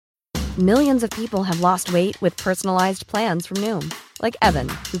Millions of people have lost weight with personalized plans from Noom. Like Evan,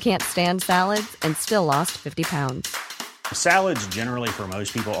 who can't stand salads and still lost 50 pounds. Salads generally for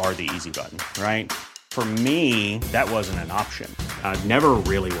most people are the easy button, right? For me, that wasn't an option. I never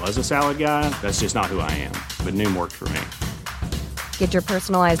really was a salad guy. That's just not who I am. But Noom worked for me. Get your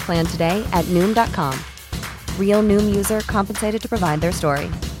personalized plan today at Noom.com. Real Noom user compensated to provide their story.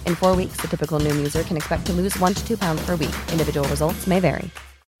 In 4 weeks, the typical Noom user can expect to lose 1 to 2 pounds per week. Individual results may vary.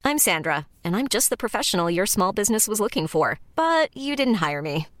 I'm Sandra, and I'm just the professional your small business was looking for. But you didn't hire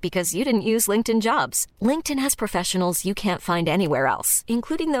me because you didn't use LinkedIn Jobs. LinkedIn has professionals you can't find anywhere else,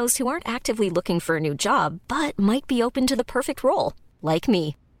 including those who aren't actively looking for a new job, but might be open to the perfect role, like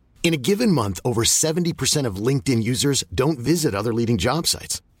me. In a given month, over 70% of LinkedIn users don't visit other leading job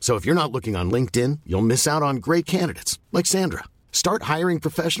sites. So if you're not looking on LinkedIn, you'll miss out on great candidates like Sandra. Start hiring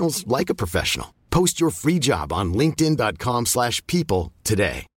professionals like a professional. Post your free job on linkedin.com/people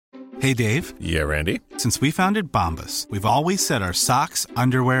today. Hey, Dave. Yeah, Randy. Since we founded Bombas, we've always said our socks,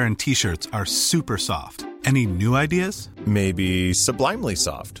 underwear, and T-shirts are super soft. Any new ideas? Maybe sublimely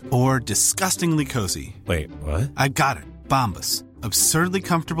soft. Or disgustingly cozy. Wait, what? I got it. Bombas. Absurdly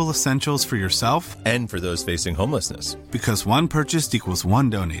comfortable essentials for yourself and for those facing homelessness. Because one purchased equals one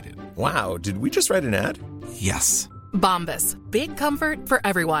donated. Wow, did we just write an ad? Yes. Bombas. Big comfort for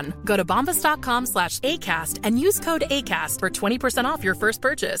everyone. Go to bombas.com/ACAST and use code ACAST for 20% off your first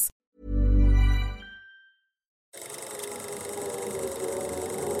purchase.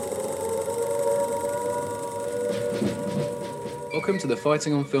 Welcome to the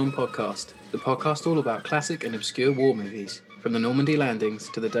Fighting on Film podcast, the podcast all about classic and obscure war movies, from the Normandy landings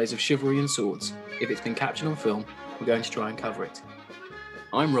to the days of chivalry and swords. If it's been captured on film, we're going to try and cover it.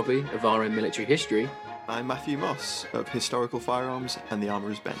 I'm Robbie of RM Military History. I'm Matthew Moss of Historical Firearms and the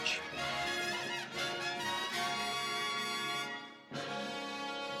Armourer's Bench.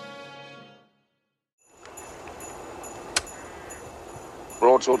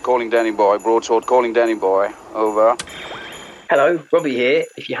 Broadsword calling Danny Boy, broadsword calling Danny Boy, over. Hello, Robbie here.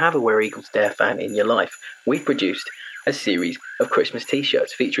 If you have a Where Eagles Dare fan in your life, we've produced a series of Christmas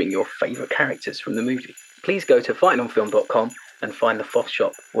t-shirts featuring your favourite characters from the movie. Please go to fightingonfilm.com and find the FOSS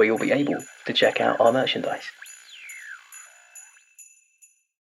shop where you'll be able to check out our merchandise.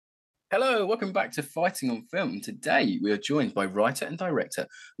 Hello, welcome back to Fighting on Film. Today we are joined by writer and director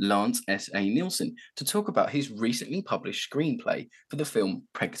Lance S.A. Nielsen to talk about his recently published screenplay for the film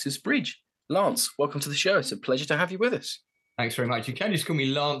Pegasus Bridge. Lance, welcome to the show. It's a pleasure to have you with us. Thanks very much. You can just call me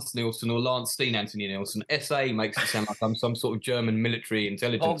Lance Nielsen or Lance Steen Anthony Nielsen. SA makes it sound like I'm some sort of German military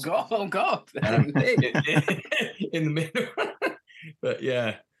intelligence. Oh God. In the middle. But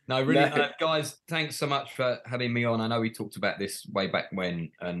yeah. No, really, guys, thanks so much for having me on. I know we talked about this way back when,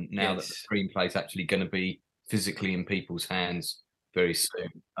 and now that the screenplay is actually going to be physically in people's hands very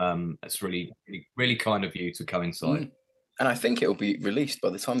soon. It's really, really kind of you to coincide. And I think it will be released by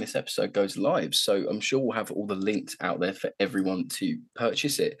the time this episode goes live. So I'm sure we'll have all the links out there for everyone to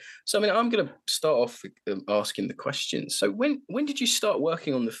purchase it. So, I mean, I'm going to start off with asking the questions. So when did you start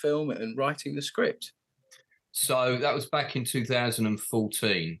working on the film and writing the script? So that was back in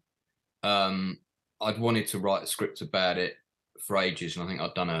 2014. I'd wanted to write a script about it for ages. And I think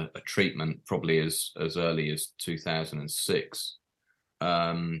I'd done a treatment probably as early as 2006.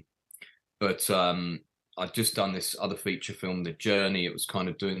 I'd just done this other feature film, The Journey. It was kind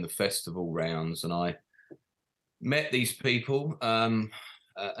of doing the festival rounds, and I met these people at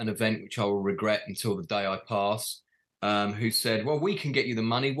an event which I will regret until the day I pass, who said, well, we can get you the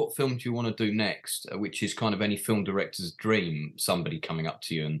money. What film do you want to do next? Which is kind of any film director's dream, somebody coming up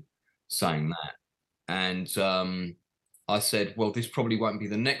to you and saying that. And I said, well, this probably won't be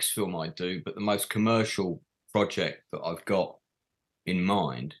the next film I do, but the most commercial project that I've got in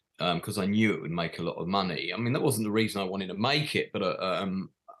mind. Because I knew it would make a lot of money. I mean, that wasn't the reason I wanted to make it, but I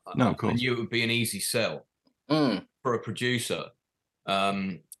knew it would be an easy sell for a producer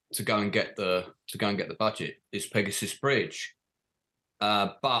to go and get the budget. Is Pegasus Bridge,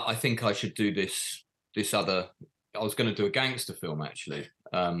 but I think I should do this other. I was going to do a gangster film actually,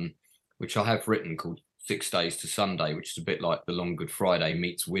 which I have written called 6 Days to Sunday, which is a bit like The Long Good Friday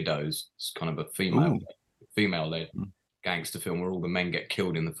meets Widows. It's kind of a female-led gangster film where all the men get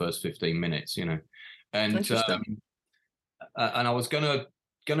killed in the first 15 minutes, you know. And I was gonna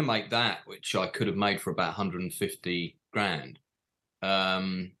make that, which I could have made for about 150 grand.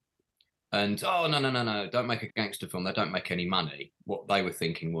 No, don't make a gangster film. They don't make any money. What they were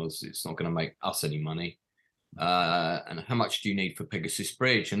thinking was it's not going to make us any money. And how much do you need for Pegasus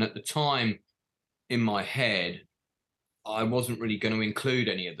Bridge? And at the time, in my head, I wasn't really going to include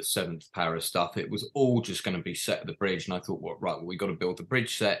any of the Seventh Para stuff. It was all just going to be set at the bridge. And I thought, we got to build the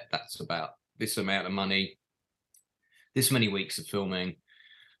bridge set. That's about this amount of money, this many weeks of filming.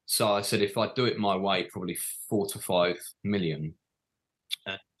 So I said, if I do it my way, probably 4 to 5 million.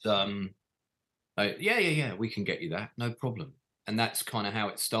 And yeah, we can get you that, no problem. And that's kind of how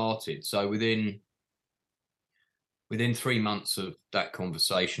it started. So within 3 months of that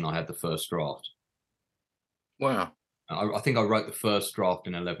conversation, I had the first draft. Wow. I think I wrote the first draft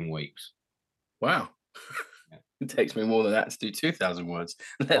in 11 weeks. Wow. Yeah. It takes me more than that to do 2,000 words,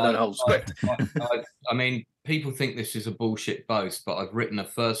 let alone a whole script. I mean, people think this is a bullshit boast, but I've written a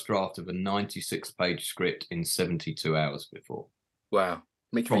first draft of a 96-page script in 72 hours before. Wow.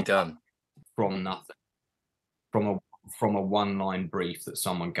 It can be done. From nothing. From a one-line brief that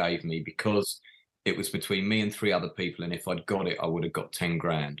someone gave me, because it was between me and 3 other people, and if I'd got it, I would have got 10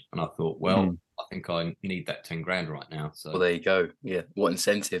 grand. And I thought, well, I think I need that 10 grand right now. So, well, there you go. Yeah, what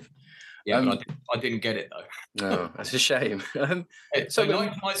incentive? Yeah, but I didn't get it though. No, that's a shame. So they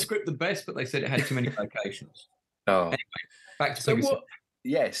liked my script the best, but they said it had too many locations. Oh, anyway, back to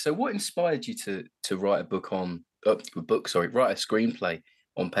Pegasus. So what inspired you to write write a screenplay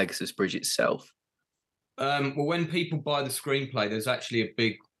on Pegasus Bridge itself? Well, when people buy the screenplay, there's actually a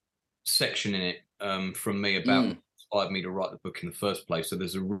big section in it from me about what inspired me to write the book in the first place. So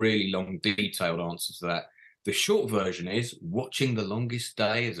there's a really long, detailed answer to that. The short version is watching The Longest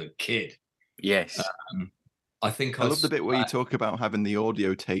Day as a kid. Yes. I love the bit where you talk about having the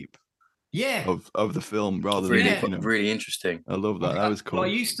audio tape. Yeah. Of the film rather than really interesting. I love that. That was cool. I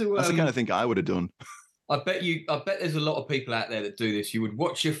used to. That's the kind of thing I would have done. I bet there's a lot of people out there that do this. You would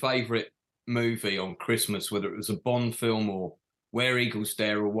watch your favorite movie on Christmas, whether it was a Bond film or Where Eagles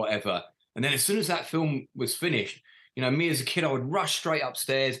Dare or whatever, and then as soon as that film was finished, me as a kid, I would rush straight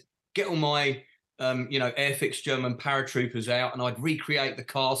upstairs, get all my Airfix German paratroopers out, and I'd recreate the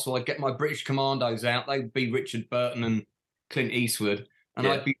castle. I'd get my British commandos out. They'd be Richard Burton and Clint Eastwood, and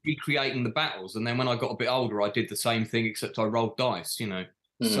I'd be recreating the battles. And then when I got a bit older, I did the same thing, except I rolled dice,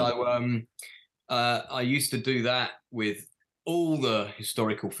 So I used to do that with all the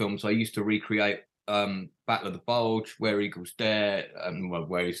historical films. I used to recreate Battle of the Bulge, Where Eagles Dare,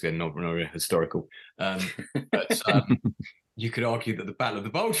 Where Eagles Dare, not really historical. But you could argue that the Battle of the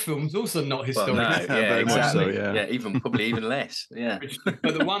Bulge film is also not historical. Well, no, yeah, exactly. So, yeah, probably even less. Yeah.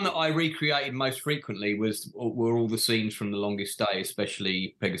 But the one that I recreated most frequently were all the scenes from The Longest Day,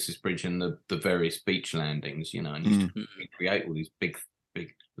 especially Pegasus Bridge and the various beach landings. And used to recreate all these big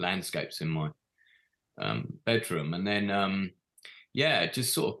landscapes in my bedroom. And then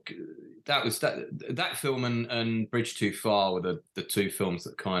just sort of that was that film and Bridge Too Far were the 2 films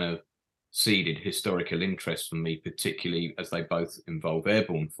that kind of seeded historical interest for me, particularly as they both involve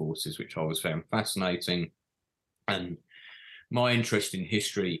airborne forces, which I always found fascinating. And my interest in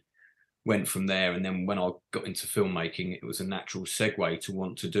history went from there. And then when I got into filmmaking, it was a natural segue to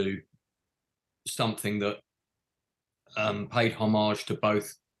want to do something that paid homage to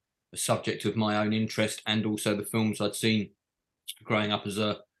both the subject of my own interest and also the films I'd seen growing up as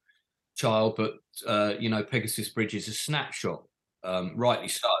a child. But Pegasus Bridge is a snapshot, rightly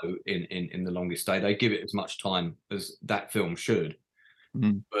so, in The Longest Day. They give it as much time as that film should,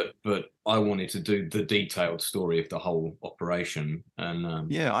 but I wanted to do the detailed story of the whole operation.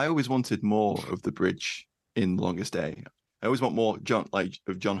 And I always wanted more of the bridge in The Longest Day. I always want more of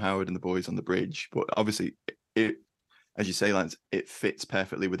John Howard and the boys on the bridge, but obviously it, as you say, Lance, it fits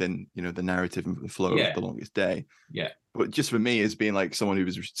perfectly within the narrative and the flow of The Longest Day. Yeah. But just for me, as being like someone who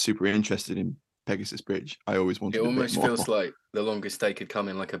was super interested in Pegasus Bridge, I always wanted. It almost feels like The Longest Day could come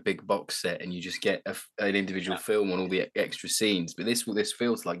in like a big box set, and you just get an individual film on all the extra scenes. But this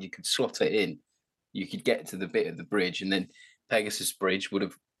feels like you could slot it in. You could get to the bit of the bridge, and then Pegasus Bridge would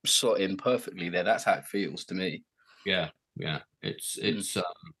have slot in perfectly there. That's how it feels to me. Yeah. It's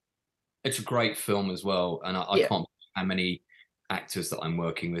a great film as well, and I can't believe how many actors that I'm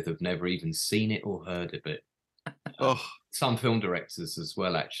working with have never even seen it or heard of it. Some film directors as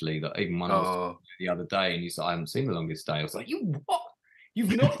well, actually. That even one I was the other day, and he said, "I haven't seen The Longest Day." I was like, "You what?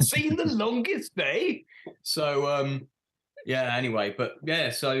 You've not seen The Longest Day?" So anyway, but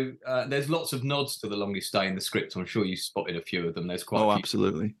so there's lots of nods to The Longest Day in the script. I'm sure you spotted a few of them. There's quite a few.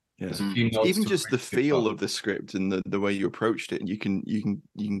 Absolutely. Yeah. There's a few nods even to just the feel of the script and the way you approached it, and you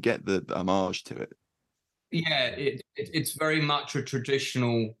can get the homage to it. Yeah, it's very much a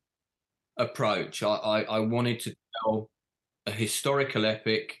traditional approach. I wanted to tell a historical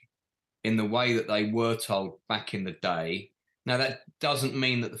epic in the way that they were told back in the day. Now, that doesn't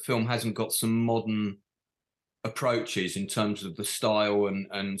mean that the film hasn't got some modern approaches in terms of the style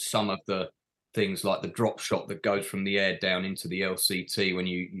and some of the things like the drop shot that goes from the air down into the LCT when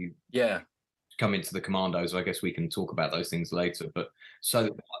you come into the commandos. I guess we can talk about those things later. But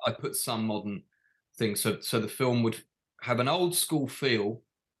so I put some modern things. So the film would have an old school feel,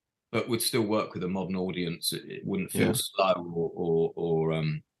 but would still work with a modern audience. It wouldn't feel slow or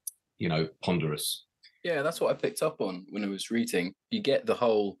ponderous. Yeah, that's what I picked up on when I was reading. You get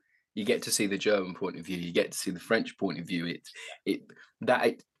to see the German point of view. You get to see the French point of view.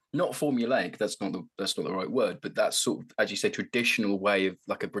 Not formulaic. That's not the right word, but that's sort of, as you say, traditional way of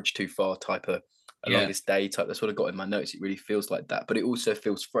like a Bridge Too Far type of Longest Day type. That's what I got in my notes. It really feels like that, but it also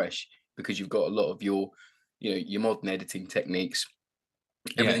feels fresh because you've got a lot of your modern editing techniques.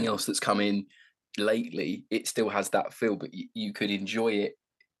 Everything else that's come in lately, it still has that feel, but you could enjoy it.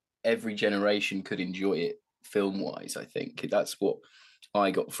 Every generation could enjoy it film-wise. I think that's what I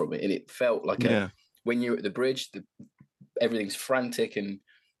got from it, and it felt like when you're at the bridge, everything's frantic and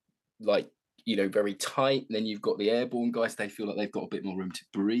very tight. And then you've got the airborne guys; they feel like they've got a bit more room to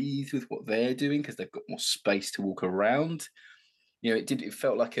breathe with what they're doing because they've got more space to walk around. It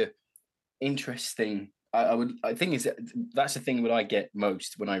felt like a interesting. I think that's the thing that I get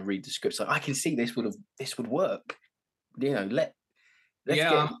most when I read the scripts. Like, I can see this would work. Let's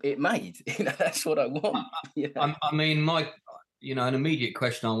get it made. That's what I want. I mean, an immediate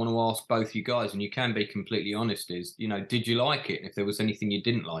question I want to ask both you guys, and you can be completely honest, is, did you like it? And if there was anything you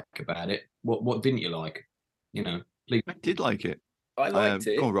didn't like about it, what didn't you like? Please. I did like it. I liked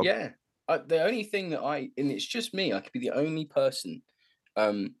it. Go on, Rob. Yeah. The only thing that and it's just me, I could be the only person,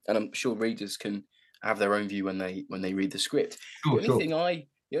 and I'm sure readers can have their own view when they read the script. The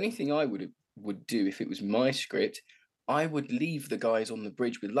only thing I would do if it was my script, I would leave the guys on the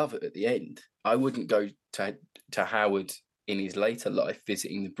bridge with Lovett at the end. I wouldn't go to Howard in his later life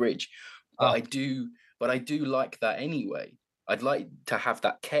visiting the bridge, but I do like that anyway. I'd like to have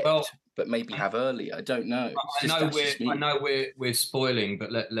that kept, but maybe have earlier. I don't know. I know we're spoiling,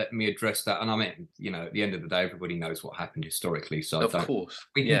 but let me address that. And I mean, at the end of the day, everybody knows what happened historically. So of course,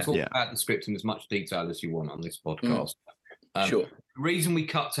 we can talk about the script in as much detail as you want on this podcast. Sure. The reason we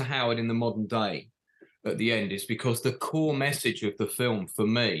cut to Howard in the modern day at the end is because the core message of the film for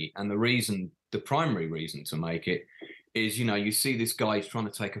me, and the primary reason to make it, is, you see this guy, he's trying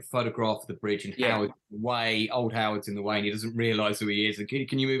to take a photograph of the bridge, and Howard's in the way, old Howard's in the way, and he doesn't realise who he is. And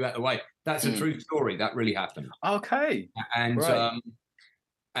can you move out of the way? That's a true story. That really happened. Okay. And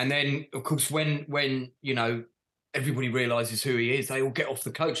and then, of course, when everybody realises who he is, they all get off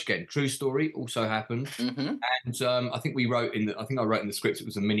the coach again. True story, also happened. Mm-hmm. And I think I wrote in the script it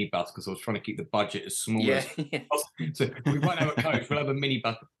was a minibus because I was trying to keep the budget as small as possible. So we won't have a coach, we'll have a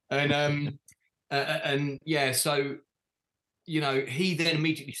minibus. So he then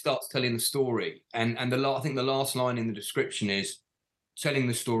immediately starts telling the story, and I think the last line in the description is telling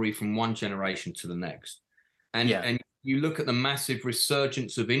the story from one generation to the next. And you look at the massive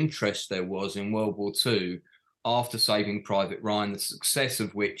resurgence of interest there was in World War II after Saving Private Ryan, the success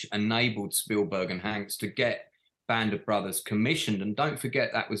of which enabled Spielberg and Hanks to get Band of Brothers commissioned. And don't forget,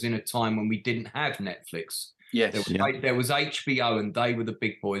 that was in a time when we didn't have Netflix. Yes. There was HBO, and they were the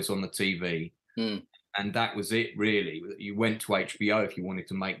big boys on the TV. Mm. And that was it, really. You went to HBO if you wanted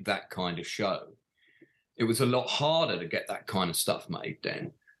to make that kind of show. It was a lot harder to get that kind of stuff made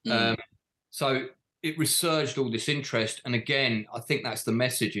then. So it resurged all this interest. And again, I think that's the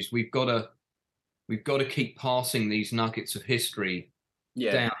message, is we've got to keep passing these nuggets of history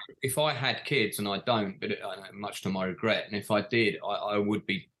down. If I had kids, and I don't, but much to my regret, and if I did, I would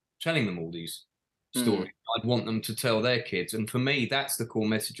be telling them all these stories. I'd want them to tell their kids. And for me, that's the core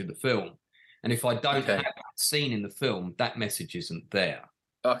message of the film. And if I don't have that scene in the film, that message isn't there.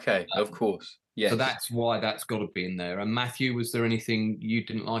 Okay, of course. Yes. So that's why that's got to be in there. And Matthew, was there anything you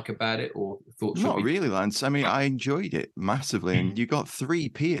didn't like about it or thought? Not really, Lance. I mean, I enjoyed it massively, and you got 3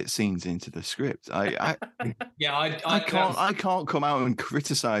 Piet scenes into the script. I can't come out and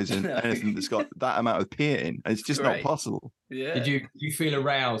criticise anything that's got that amount of Piet in. It's just not possible. Yeah. Did you feel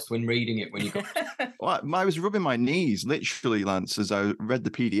aroused when reading it when you got? Well, I was rubbing my knees literally, Lance, as I read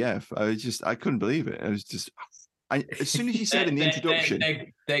the PDF. I couldn't believe it. I was just. As soon as you said in the introduction,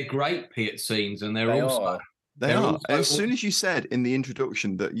 they're great Piet scenes, and they are. As soon as you said in the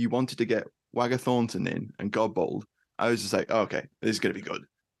introduction that you wanted to get Wagger Thornton in and Godbold, I was just like, okay, this is going to be good.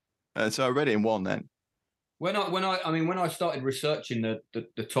 So I read it in one then. When I started researching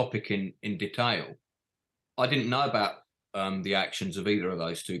the topic in detail, I didn't know about the actions of either of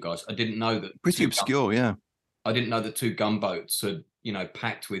those two guys. I didn't know that. Pretty obscure, yeah. I didn't know that 2 gunboats had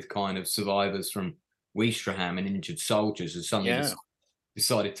packed with kind of survivors from Ouistreham and injured soldiers, and suddenly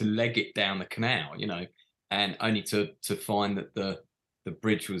decided to leg it down the canal, and only to find that the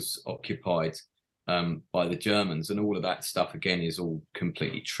bridge was occupied by the Germans, and all of that stuff again is all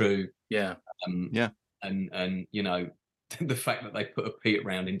completely true. Yeah. And you know, the fact that they put a Pete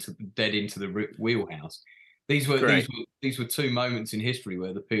round into the wheelhouse. These were two moments in history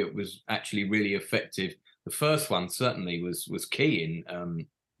where the Pete was actually really effective. The first one certainly was key in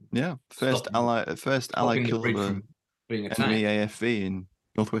first Allied kill of a being attacked. enemy AFV in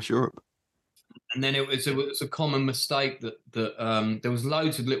Northwest Europe. And then it was a common mistake that there was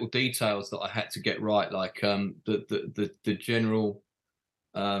loads of little details that I had to get right, like the general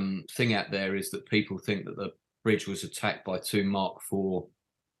thing out there is that people think that the bridge was attacked by 2 Mark IV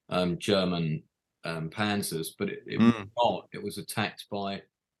German Panzers, but it was not. It was attacked by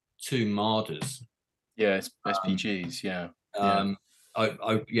 2 Marders. Yeah, SPGs.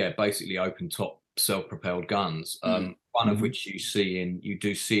 Basically open top self-propelled guns. One of which you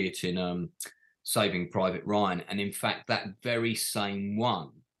do see it in Saving Private Ryan, and in fact that very same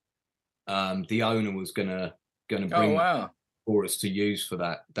one, the owner was gonna bring for us to use for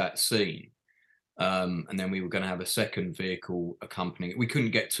that scene. And then we were going to have a second vehicle accompanying it. We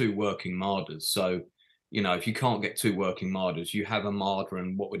couldn't get 2 working Marders. So, you know, if you can't get 2 working Marders, you have a Marder,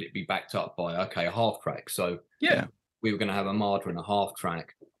 and what would it be backed up by? Okay, a half track. So we were going to have a Marder and a half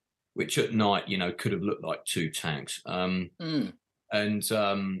track, which at night, you know, could have looked like 2 tanks. Well,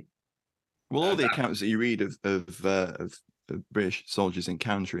 all the accounts that you read of British soldiers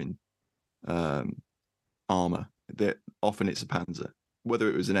encountering armor, that often it's a Panzer, whether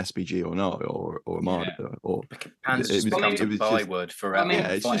it was an SPG or not, or a Marder, or Panzer becomes a byword for. I mean,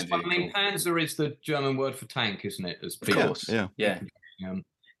 Panzer is the German word for tank, isn't it? Of course, yeah.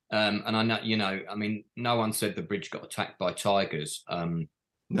 And I know, you know, I mean, no one said the bridge got attacked by Tigers.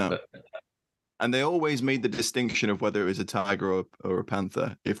 No. And they always made the distinction of whether it was a Tiger or a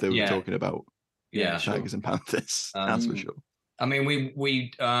Panther if they were talking about Tigers and Panthers. That's for sure. I mean,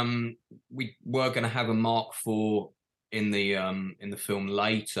 we were going to have a Mark IV in the film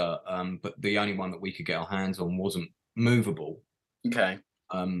later, but the only one that we could get our hands on wasn't movable. Okay.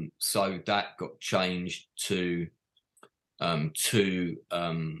 So that got changed to two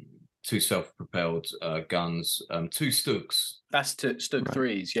self-propelled guns, 2 Stugs. That's Stug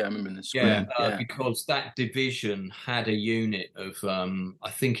 3s. Yeah, I remember in the script. Yeah, because that division had a unit of, I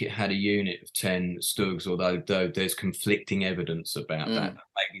think it had a unit of 10 Stugs, although there's conflicting evidence about that.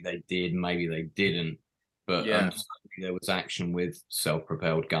 Maybe they did, maybe they didn't. But there was action with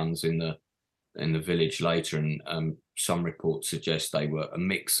self-propelled guns in the village later, and some reports suggest they were a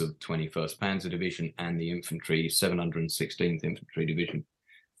mix of 21st Panzer Division and the infantry, 716th Infantry Division.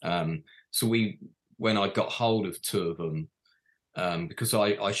 So when I got hold of 2 of them, because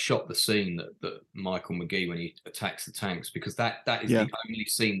I shot the scene that Michael McGee when he attacks the tanks, because that is the only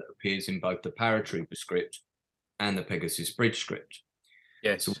scene that appears in both the paratrooper script and the Pegasus bridge script.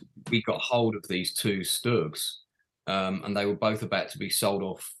 Yes. So we got hold of these 2 Stugs, and they were both about to be sold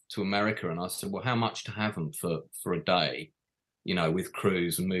off to America. And I said, well, how much to have them for a day, you know, with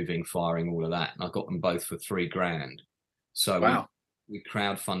crews and moving, firing, all of that. And I got them both for $3,000. So we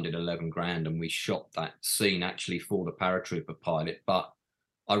crowdfunded $11,000, and we shot that scene actually for the paratrooper pilot. But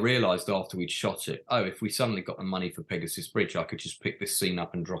I realized after we'd shot it, if we suddenly got the money for Pegasus Bridge, I could just pick this scene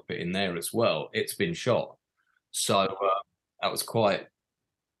up and drop it in there as well. It's been shot. So that was quite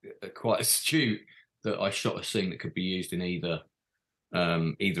astute that I shot a scene that could be used in either.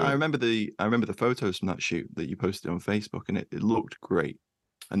 I remember the photos from that shoot that you posted on Facebook, and it looked great.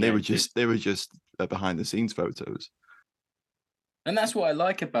 And they were just behind the scenes photos. And that's what I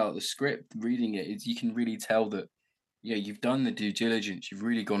like about the script. Reading it is you can really tell that you've done the due diligence. You've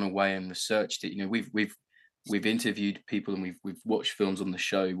really gone away and researched it. You know, we've interviewed people, and we've watched films on the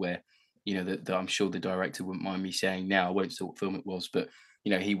show where that I'm sure the director wouldn't mind me saying now. I won't say what film it was, but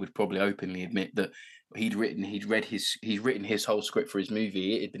he would probably openly admit that he'd written his whole script for his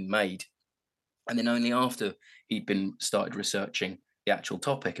movie. It had been made, and then only after he'd started researching the actual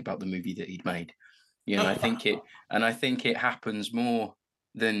topic about the movie that he'd made. I think it happens more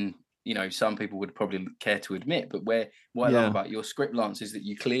than some people would probably care to admit. But what I love about your script, Lance, is that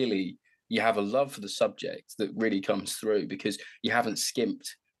you have a love for the subject that really comes through, because you haven't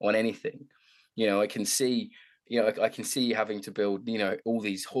skimped on anything. I can see you having to build all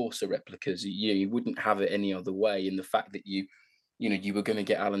these Horsa replicas. You wouldn't have it any other way. And the fact that you were going to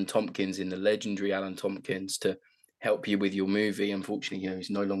get Alan Tompkins, in the legendary Alan Tompkins, to help you with your movie. Unfortunately, he's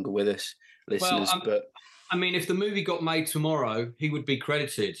no longer with us, listeners. But I mean, if the movie got made tomorrow, he would be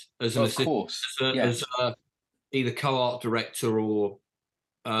credited as an assistant, as either co-art director or,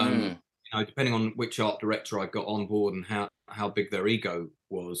 depending on which art director I got on board and how big their ego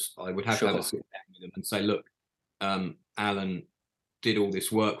was, I would have to have a sit down with them and say, look, Alan, did all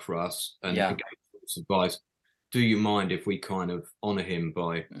this work for us and Yeah. gave us advice. Do you mind if we kind of honour him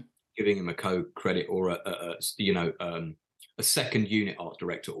by giving him a co-credit or a second unit art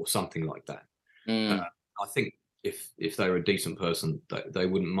director or something like that? I think if they were a decent person, they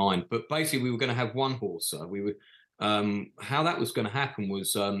wouldn't mind. But basically, we were going to have one horser. We would. How that was going to happen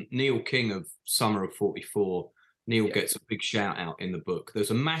was Neil King of Summer of '44. Neil gets a big shout out in the book. There's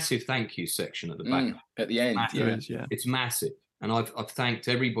a massive thank you section at the back. At the end, it's massive, and I've thanked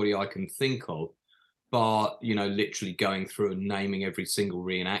everybody I can think of, but literally going through and naming every single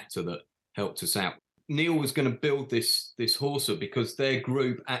reenactor that helped us out. Neil was going to build this horser because their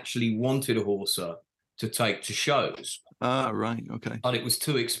group actually wanted a horser to take to shows. Right, okay. But it was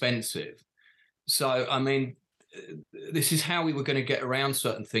too expensive. So, I mean, this is how we were going to get around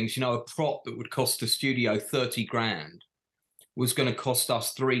certain things. A prop that would cost a studio 30 grand was going to cost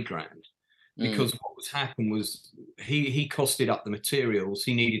us 3 grand because what was happened was he costed up the materials.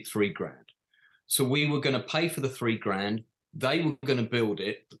 He needed 3 grand. So we were going to pay for the 3 grand. They were going to build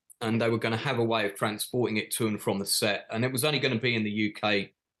it and they were going to have a way of transporting it to and from the set. And it was only going to be in the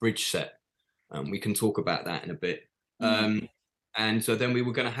UK bridge set. We can talk about that in a bit. And so then we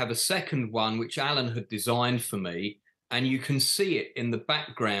were going to have a second one, which Alan had designed for me. And you can see it in the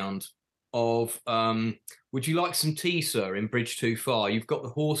background of, would you like some tea, sir, in Bridge Too Far? You've got the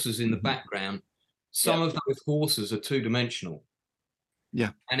horses in the background. Some of those horses are 2-dimensional.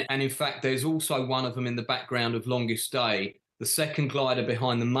 Yeah. And in fact, there's also one of them in the background of Longest Day, the second glider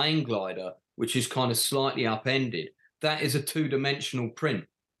behind the main glider, which is kind of slightly upended. That is a 2-dimensional print.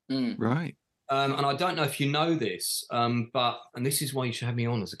 Right. And I don't know if you know this, and this is why you should have me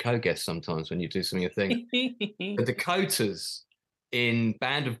on as a co-guest sometimes when you do some of your things. The Dakotas in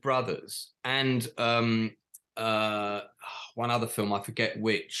Band of Brothers and one other film, I forget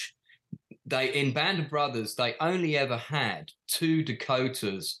which, in Band of Brothers, they only ever had 2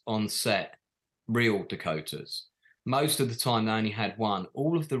 Dakotas on set, real Dakotas. Most of the time, they only had 1.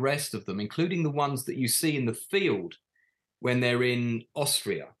 All of the rest of them, including the ones that you see in the field when they're in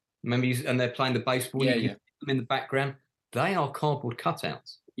Austria, remember, and they're playing the baseball, you can see them in the background, they are cardboard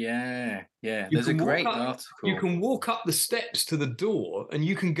cutouts. Yeah. There's a great article. You can walk up the steps to the door and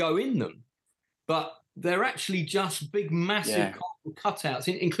you can go in them, but they're actually just big, massive cardboard cutouts,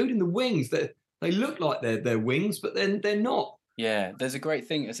 including the wings. They look like they're wings, but then they're not. Yeah, there's a great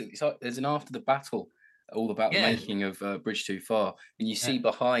thing. There's an After the Battle, all about the making of Bridge Too Far, and you see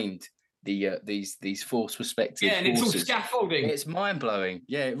behind these force perspective. Yeah, and it's all scaffolding. It's mind blowing.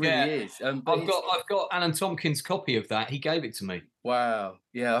 Yeah, it really is. I've got Alan Tompkins' copy of that. He gave it to me. Wow.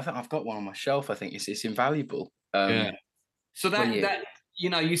 Yeah, I think I've got one on my shelf. I think it's invaluable. So that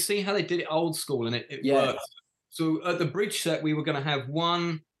you see how they did it old school, and it works. So at the bridge set, we were going to have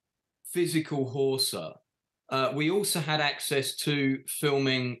 1 physical horser. We also had access to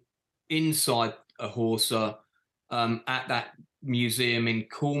filming inside a horser at that museum in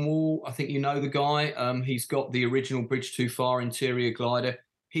Cornwall. I think you know the guy. He's got the original Bridge Too Far interior glider.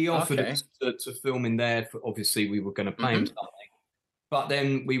 He offered us to film in there. Obviously, we were going to pay him something. But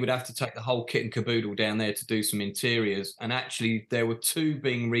then we would have to take the whole kit and caboodle down there to do some interiors. And actually, there were 2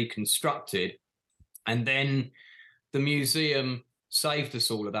 being reconstructed. And then the museum saved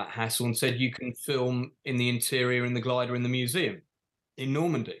us all of that hassle and said, you can film in the interior in the glider in the museum in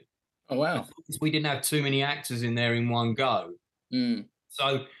Normandy. Oh, wow. We didn't have too many actors in there in one go.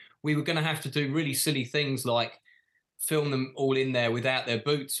 So we were going to have to do really silly things like film them all in there without their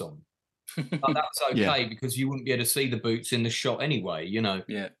boots on. But that's okay because you wouldn't be able to see the boots in the shot anyway,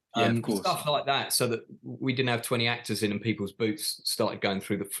 of course. Stuff like that, so that we didn't have 20 actors in and people's boots started going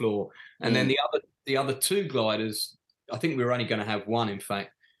through the floor. And then the other 2 gliders, I think we were only going to have 1, in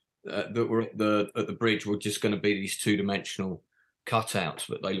fact, that were at the bridge were just going to be these 2-dimensional cutouts,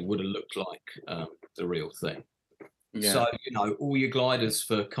 but they would have looked like the real thing. So all your gliders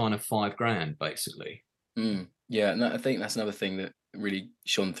for kind of 5 grand, basically. Yeah, and I think that's another thing that really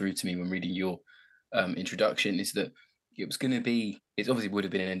shone through to me when reading your introduction, is that it obviously would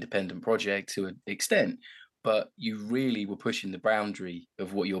have been an independent project to an extent, but you really were pushing the boundary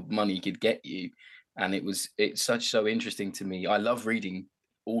of what your money could get you. And it's so interesting to me. I love reading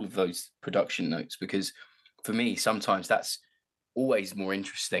all of those production notes because for me, sometimes that's always more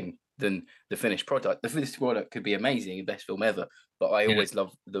interesting than the finished product. The finished product could be amazing, the best film ever, but I always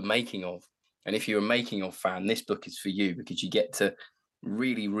love the making of. And if you're a making of fan, this book is for you because you get to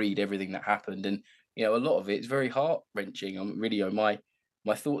really read everything that happened. And, a lot of it's very heart-wrenching.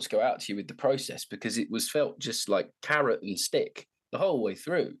 My thoughts go out to you with the process because it was felt just like carrot and stick the whole way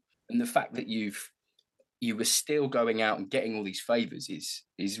through. And the fact that you were still going out and getting all these favors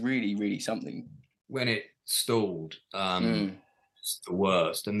is really, really something. When it stalled, It's the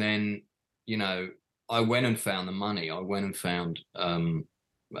worst. And then, I went and found the money. I went and found the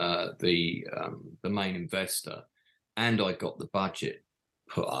main investor, and I got the budget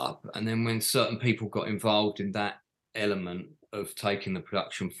put up. And then when certain people got involved in that element of taking the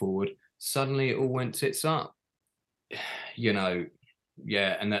production forward, suddenly it all went tits up. And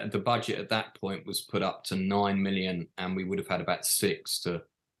the budget at that point was put up to 9 million, and we would have had about 6 to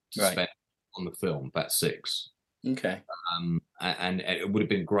spend on the film, about 6. Okay. And it would have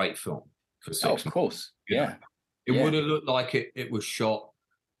been a great film for 6. Oh, of course. Yeah. It would have looked like it was shot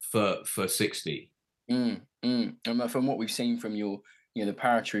for 60. And from what we've seen from your, the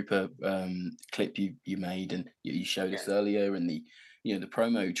paratrooper clip you made and you showed us earlier, and the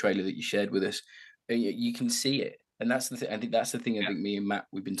promo trailer that you shared with us, you can see it. And that's the thing. I think that's the thing. I think me and Matt,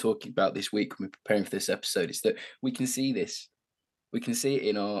 we've been talking about this week when we're preparing for this episode, is that we can see this. We can see it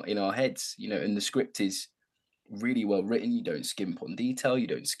in our heads, and the script is really well written. You don't skimp on detail. You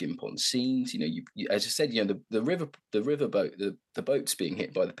don't skimp on scenes. You as I said, the riverboat, the boat's being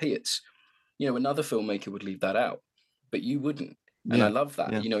hit by the Piats. Another filmmaker would leave that out, but you wouldn't. And I love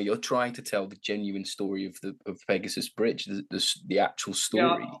that. Yeah. You're trying to tell the genuine story of Pegasus Bridge, the actual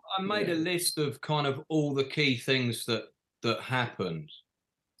story. Yeah, I made a list of kind of all the key things that happened.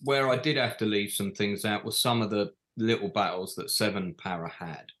 Where I did have to leave some things out was some of the little battles that Seven Para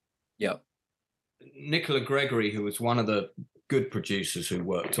had. Yeah. Nicola Gregory, who was one of the good producers who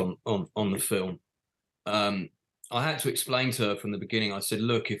worked on the film, I had to explain to her from the beginning. I said,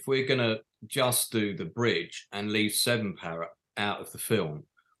 look, if we're going to just do the bridge and leave Seven Para out of the film,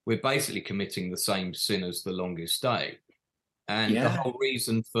 we're basically committing the same sin as The Longest Day. And the whole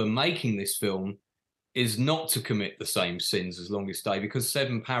reason for making this film is not to commit the same sins as Longest Day, because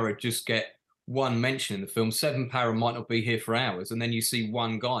Seven Para just get one mention in the film. Seven Para might not be here for hours, and then you see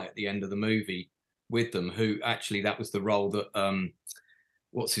one guy at the end of the movie with them, who actually, that was the role that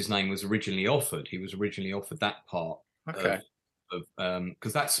what's his name was originally offered. He was originally offered that part. Okay.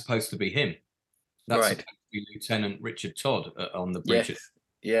 Because that's supposed to be him. That's supposed to be Lieutenant Richard Todd on the bridge. Yes.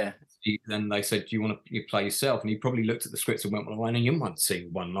 Yeah. Then they said, do you want to play yourself? And he probably looked at the scripts and went, well, I know you might see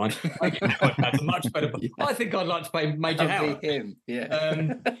one line. That's a much better. I think I'd like to play Major Howard. Him.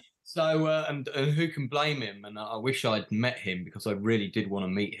 Yeah. So, and who can blame him? And I wish I'd met him, because I really did want to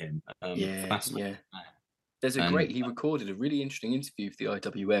meet him. Yeah. There's he recorded a really interesting interview for the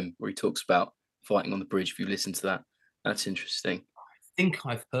IWM where he talks about fighting on the bridge. If you listen to that, that's interesting. I think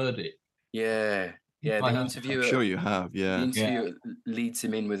I've heard it. Yeah. The interviewer. I'm sure you have. Yeah. The interviewer leads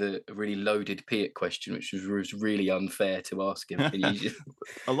him in with a really loaded Piat question, which was really unfair to ask him.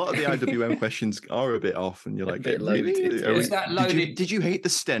 A lot of the IWM questions are a bit off, and you're like, really? Is that loaded? Did you hate the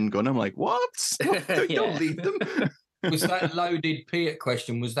Sten gun? I'm like, what? Don't leave them. Was that loaded Piat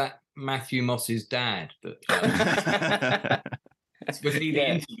question? Was that Matthew Moss's dad? Was he the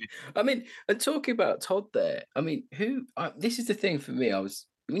interview? I mean, and talking about Todd there, I mean, this is the thing for me.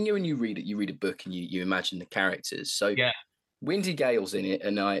 When you read it, you read a book and you imagine the characters. So Windy Gale's in it,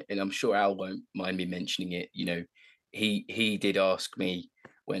 and I'm sure Al won't mind me mentioning it. He did ask me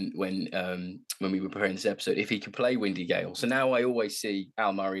when we were preparing this episode if he could play Windy Gale. So now I always see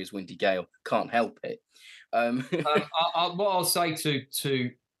Al Murray as Windy Gale. Can't help it. What I'll say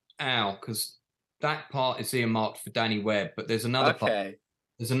to Al, because that part is earmarked for Danny Webb, but there's another part.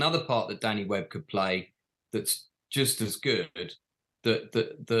 There's another part that Danny Webb could play that's just as good.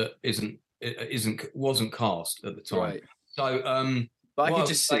 That wasn't cast at the time. Right. So, but I could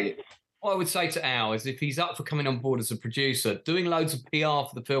just see it. What I would say to Al is, if he's up for coming on board as a producer, doing loads of PR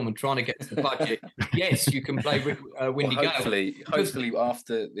for the film and trying to get to the budget, yes, you can play Windy Gale. Hopefully,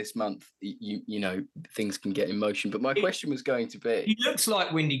 after this month, you know things can get in motion. But my question was going to be: he looks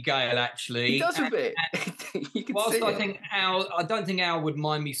like Windy Gale, actually. He does a bit. You can see I don't think Al would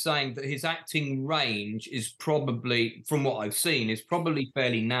mind me saying that his acting range is probably, from what I've seen, is probably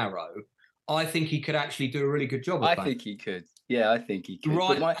fairly narrow. I think he could actually do a really good job. I think he could. Yeah, I think he could.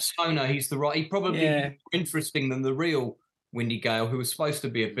 Right persona, he's the right. He probably more interesting than the real Windy Gale, who was supposed to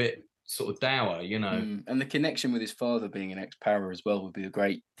be a bit sort of dour, you know. And the connection with his father being an ex-para as well would be a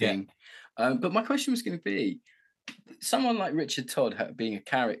great thing. Yeah. But my question was going to be, someone like Richard Todd being a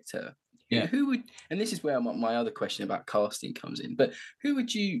character. Yeah. Who would? And this is where my other question about casting comes in. But who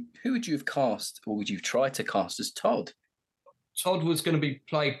would you have cast, or would you try to cast as Todd? Todd was going to be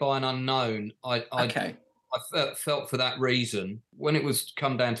played by an unknown. I felt for that reason, when it was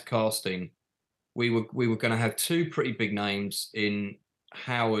come down to casting, we were going to have two pretty big names in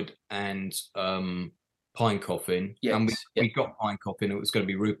Howard and Pinecoffin. Yes. And we got Pinecoffin. It was going to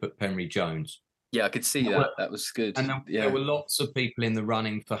be Rupert Penry Jones. Yeah, I could see that. That was good. And there were lots of people in the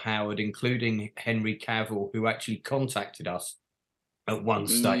running for Howard, including Henry Cavill, who actually contacted us at one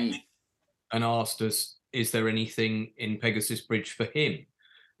stage and asked us, is there anything in Pegasus Bridge for him?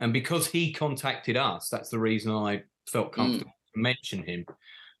 And because he contacted us, that's the reason I felt comfortable to mention him.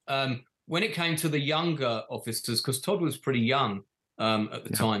 When it came to the younger officers, because Todd was pretty young at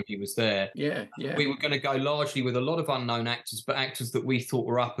the time he was there, we were going to go largely with a lot of unknown actors, but actors that we thought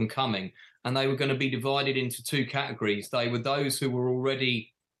were up and coming. And they were going to be divided into two categories. They were those who were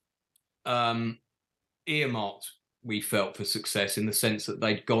already earmarked, we felt, for success, in the sense that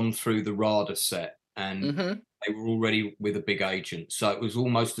they'd gone through the RADA set and they were already with a big agent. So it was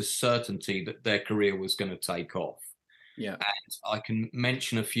almost a certainty that their career was going to take off. Yeah. And I can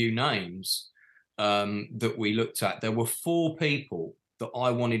mention a few names that we looked at. There were 4 people that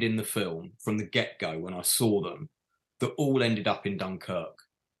I wanted in the film from the get-go when I saw them that all ended up in Dunkirk.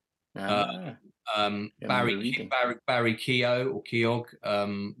 Barry Keogh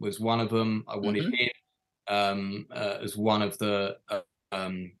was one of them. I wanted him as one of the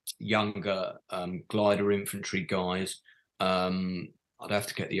younger glider infantry guys. I'd have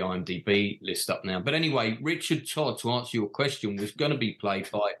to get the IMDb list up now. But anyway, Richard Todd, to answer your question, was going to be played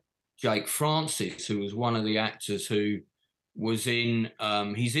by Jake Francis, who was one of the actors who was in,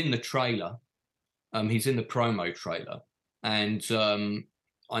 he's in the trailer. He's in the promo trailer. And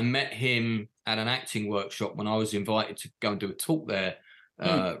I met him at an acting workshop when I was invited to go and do a talk there,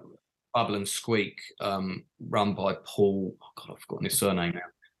 Bubble and Squeak, run by Paul. Oh God, I've forgotten his surname now.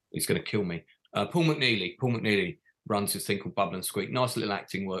 He's going to kill me. Paul McNeely. Paul McNeely runs this thing called Bubble and Squeak. Nice little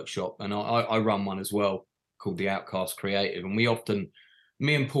acting workshop. And I run one as well called the Outcast Creative. And we often,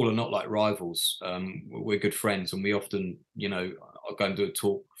 me and Paul are not like rivals. We're good friends. And we often, I'll go and do a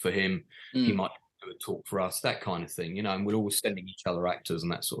talk for him. He might do a talk for us, that kind of thing, and we're always sending each other actors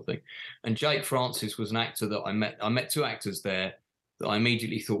and that sort of thing. And Jake Francis was an actor that I met. I met 2 actors there that I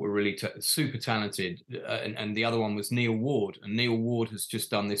immediately thought were really super talented. And the other one was Neil Ward. And Neil Ward has just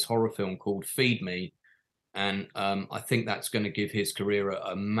done this horror film called Feed Me. And I think that's going to give his career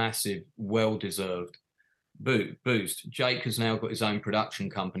a massive, well-deserved boost. Jake has now got his own production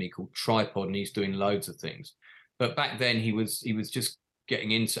company called Tripod, and he's doing loads of things. But back then he was just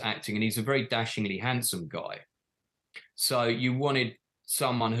getting into acting, and he's a very dashingly handsome guy. So you wanted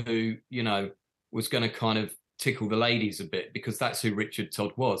someone who, was going to kind of tickle the ladies a bit, because that's who Richard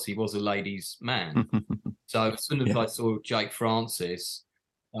Todd was. He was a ladies' man. So as soon as I saw Jake Francis,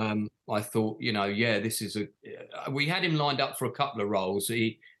 I thought, this is we had him lined up for a couple of roles.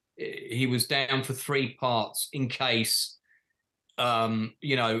 He was down for 3 parts in case, an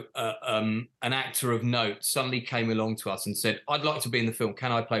actor of note suddenly came along to us and said, I'd like to be in the film.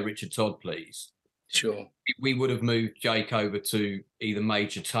 Can I play Richard Todd, please? Sure. We would have moved Jake over to either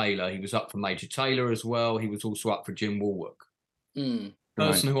Major Taylor. He was up for Major Taylor as well. He was also up for Jim Woolwork. The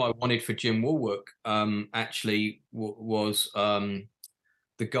person who I wanted for Jim Woolwork actually was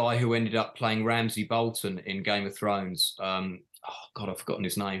the guy who ended up playing Ramsay Bolton in Game of Thrones. I've forgotten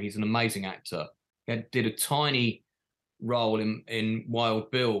his name. He's an amazing actor. He did a tiny role in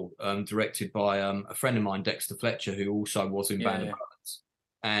Wild Bill, directed by a friend of mine, Dexter Fletcher, who also was in Band of Brothers.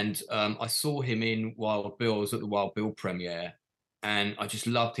 And I saw him in Wild Bill. I was at the Wild Bill premiere, and I just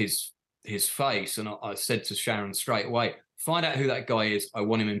loved his face. And I said to Sharon straight away, find out who that guy is. I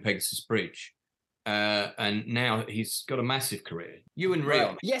want him in Pegasus Bridge. And now he's got a massive career. Ewan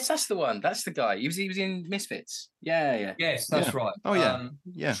Rion. Yes, that's the one. That's the guy. He was in Misfits. Yeah. Yes, that's right. Oh,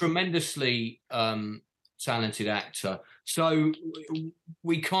 yeah. Tremendously talented actor. So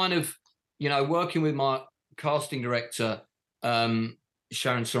we kind of, working with my casting director,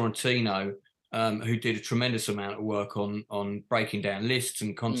 Sharon Sorrentino, who did a tremendous amount of work on breaking down lists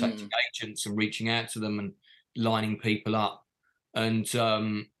and contacting agents and reaching out to them and lining people up. And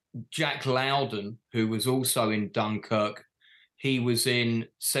Jack Loudon, who was also in Dunkirk, he was in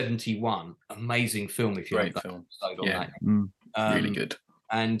 71. Amazing film, if you Great have film. that. Yeah. Really good.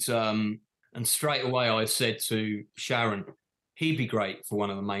 And straight away I said to Sharon, he'd be great for one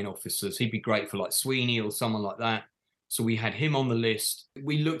of the main officers. He'd be great for like Sweeney or someone like that. So we had him on the list.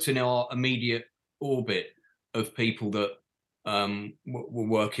 We looked in our immediate orbit of people that were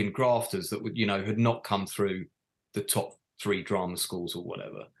working grafters that would, had not come through the top 3 drama schools or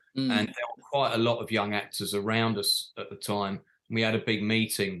whatever. And there were quite a lot of young actors around us at the time. We had a big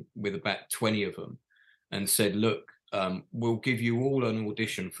meeting with about 20 of them and said, look, we'll give you all an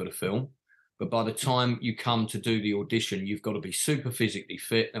audition for the film, but by the time you come to do the audition, you've got to be super physically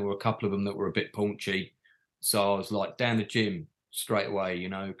fit. There were a couple of them that were a bit paunchy. So I was like, down the gym straight away,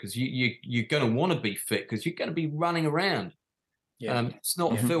 because you're going to want to be fit because you're going to be running around. It's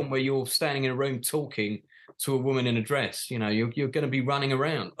not a film where you're standing in a room talking to a woman in a dress. You're going to be running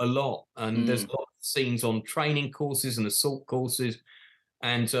around a lot. And there's a lot of scenes on training courses and assault courses.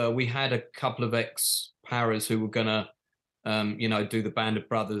 And we had a couple of ex-paras who were going to, do the Band of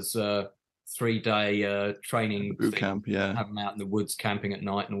Brothers 3-day training boot camp, yeah. Have them out in the woods camping at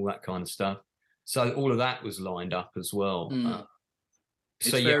night and all that kind of stuff. So all of that was lined up as well. It's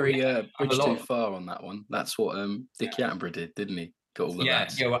very bridge too far on that one. That's what Dickie Attenborough did, didn't he? Got all of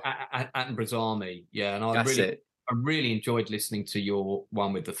that. Yeah, well, Attenborough's Army. Yeah, and I really enjoyed listening to your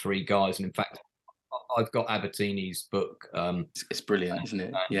one with the 3 guys. And in fact, I've got Albertini's book. It's brilliant, isn't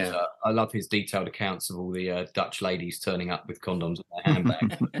it? Yeah. I love his detailed accounts of all the Dutch ladies turning up with condoms in their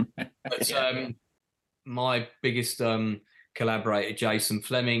handbags. But my biggest collaborator, Jason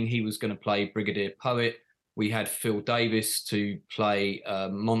Fleming, he was going to play Brigadier Poet. We had Phil Davis to play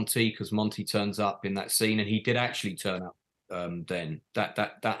Monty, because Monty turns up in that scene, and he did actually turn up then.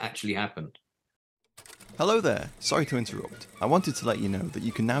 That actually happened. Hello there, sorry to interrupt. I wanted to let you know that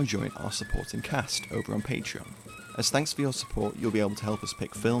you can now join our supporting cast over on Patreon. As thanks for your support, you'll be able to help us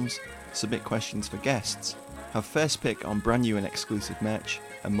pick films, submit questions for guests, have first pick on brand new and exclusive merch,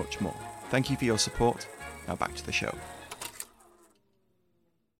 and much more. Thank you for your support. Now back to the show.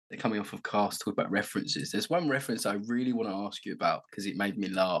 Coming off of cast, talk about references. There's one reference I really want to ask you about because it made me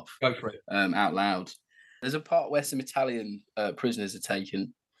laugh. Go for it. Out loud. There's a part where some Italian prisoners are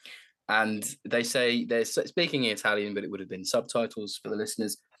taken, and they say they're speaking in Italian, but it would have been subtitles for the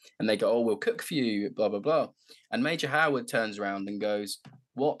listeners. And they go, "Oh, we'll cook for you," blah, blah, blah. And Major Howard turns around and goes,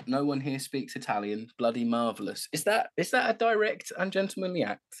 "What? No one here speaks Italian? Bloody marvellous." Is that a direct Ungentlemanly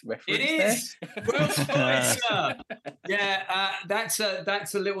Act reference? It is. Well spotted, sir. Yeah, that's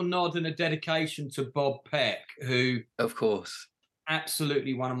a little nod and a dedication to Bob Peck, who, of course,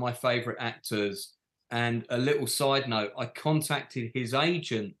 absolutely one of my favourite actors. And a little side note, I contacted his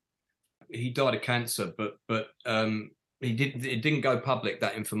agent. He died of cancer, but it didn't go public,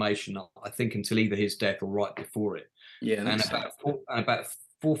 that information, I think, until either his death or right before it. Yeah, and about 4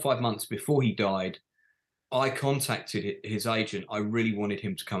 or 5 months before he died, I contacted his agent. I really wanted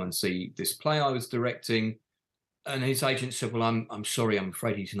him to come and see this play I was directing, and his agent said, "Well, I'm sorry, I'm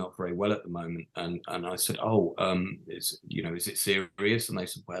afraid he's not very well at the moment." And I said, "Oh, is it serious?" And they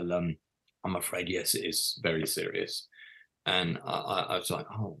said, "Well, I'm afraid yes, it is very serious." And I was like,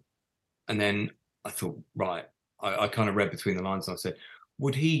 "Oh," and then I thought, right. I kind of read between the lines, and I said,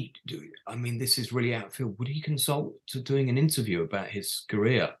 would he do, I mean, this is really out of field, would he consult to doing an interview about his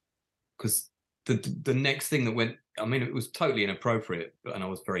career? Because the next thing that went, I mean, it was totally inappropriate, and I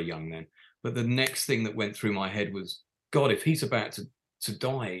was very young then, but the next thing that went through my head was, God, if he's about to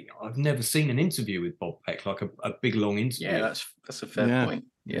die, I've never seen an interview with Bob Peck, like a big, long interview. Yeah, that's a fair point.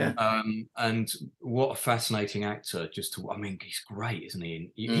 Yeah. And what a fascinating actor, I mean, he's great, isn't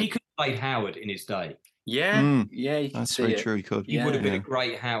he? He could have played Howard in his day. Yeah, yeah, you can that's see very it. true. He could. He would have been a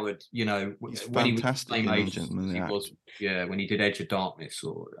great Howard, He's when he was the fantastic same in age Ungentlemanly he Act. was. Yeah, when he did Edge of Darkness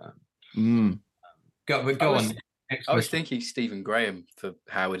or. Go on. I was thinking Stephen Graham for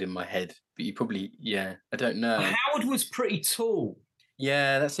Howard in my head, but you probably, I don't know. Howard was pretty tall.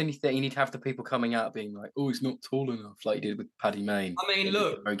 Yeah, that's the only thing. You need to have the people coming out being like, "Oh, he's not tall enough," like you did with Paddy Mayne. I mean,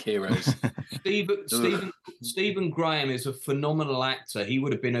 look, Rogue Heroes. Stephen Graham is a phenomenal actor. He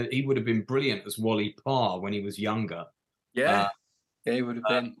would have been brilliant as Wally Parr when he was younger. Yeah, he would have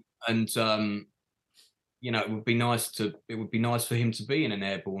been. And it would be nice for him to be in an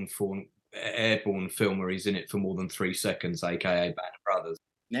airborne film where he's in it for more than 3 seconds, aka Band of Brothers.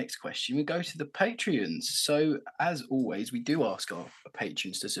 Next question, we go to the Patreons. So, as always, we do ask our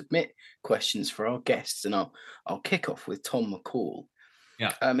patrons to submit questions for our guests, and I'll kick off with Tom McCall.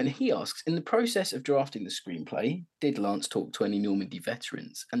 Yeah. And he asks, in the process of drafting the screenplay, did Lance talk to any Normandy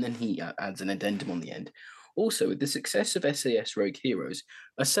veterans? And then he adds an addendum on the end. Also, with the success of SAS Rogue Heroes,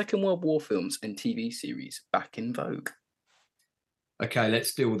 are Second World War films and TV series back in vogue? Okay,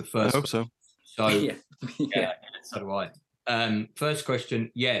 let's deal with the first. I hope so. So, yeah, so do I. First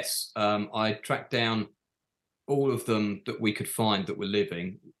question, yes. I tracked down all of them that we could find that were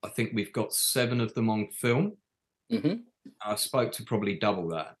living. I think we've got 7 of them on film. Mm-hmm. I spoke to probably double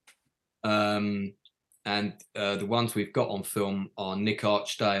that. And the ones we've got on film are Nick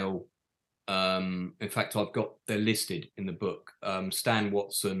Archdale. In fact, they're listed in the book. Stan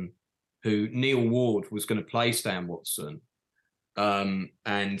Watson, who Neil Ward was going to play Stan Watson.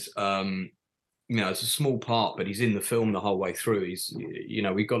 It's a small part, but he's in the film the whole way through. He's,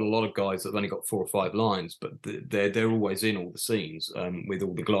 we've got a lot of guys that have only got 4 or 5 lines, but they're always in all the scenes with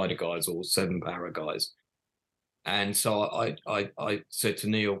all the glider guys or 7 para guys. And so I said to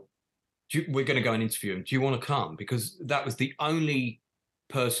Neil, we're going to go and interview him. Do you want to come? Because that was the only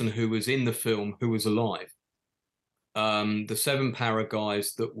person who was in the film who was alive. The 7 para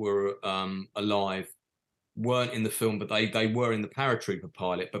guys that were alive weren't in the film, but they were in the paratrooper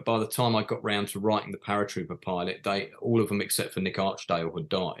pilot. But by the time I got round to writing the paratrooper pilot, all of them except for Nick Archdale had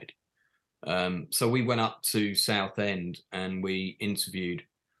died. So we went up to Southend and we interviewed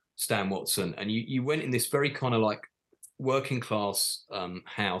Stan Watson, and you went in this very kind of like working class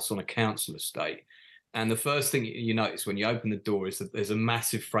house on a council estate. And the first thing you notice when you open the door is that there's a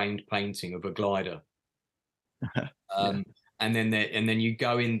massive framed painting of a glider. And then you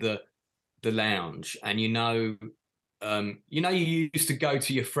go in the lounge, and you used to go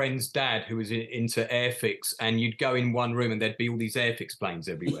to your friend's dad who was into Airfix, and you'd go in one room and there'd be all these Airfix planes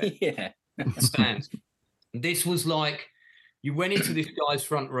everywhere. Yeah. Stands. This was like you went into this guy's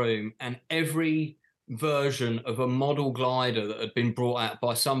front room, and every version of a model glider that had been brought out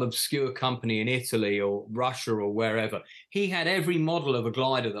by some obscure company in Italy or Russia or wherever, he had every model of a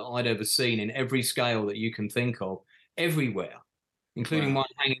glider that I'd ever seen in every scale that you can think of, everywhere, including one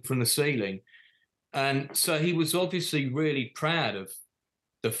hanging from the ceiling. And so he was obviously really proud of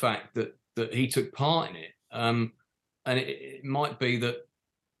the fact that he took part in it. And it might be that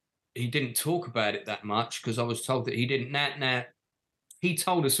he didn't talk about it that much, because I was told that he didn't. Now, he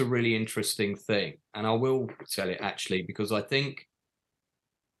told us a really interesting thing, and I will tell it actually, because I think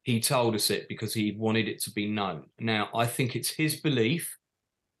he told us it because he wanted it to be known. Now, I think it's his belief.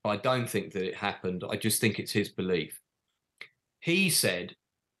 I don't think that it happened. I just think it's his belief. He said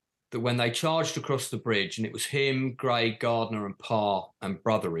that when they charged across the bridge, and it was him, Gray, Gardner, and Parr, and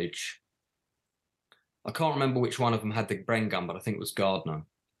Brotheridge, I can't remember which one of them had the Bren gun, but I think it was Gardner.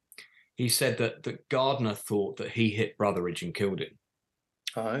 He said that Gardner thought that he hit Brotheridge and killed him.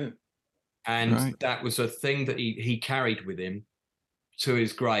 Oh. And that was a thing that he carried with him to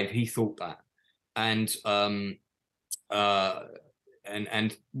his grave. He thought that. And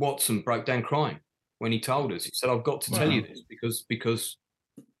Watson broke down crying when he told us. He said, I've got to tell you this because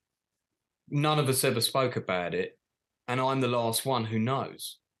none of us ever spoke about it, and I'm the last one who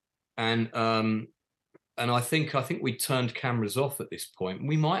knows. And I think we turned cameras off at this point.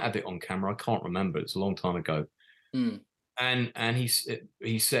 We might have it on camera. I can't remember. It's a long time ago. Mm. And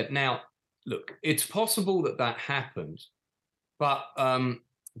he said, now, look, it's possible that happened, but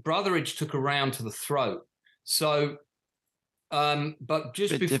Brotheridge took a round to the throat. So, but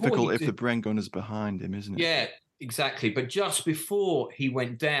just before... difficult if the Bren gun is behind him, isn't it? Yeah, exactly. But just before he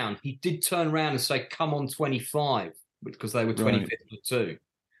went down, he did turn around and say, come on 25, because they were 25th platoon.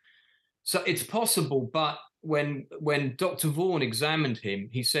 So it's possible, but when Dr. Vaughan examined him,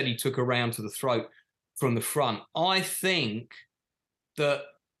 he said he took a round to the throat from the front. I think that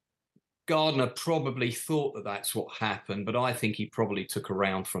Gardner probably thought that that's what happened, but I think he probably took a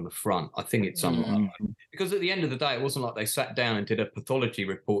round from the front. I think it's unlikely. Because at the end of the day, it wasn't like they sat down and did a pathology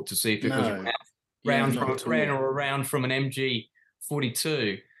report to see if it was a round from a Bren or a round from an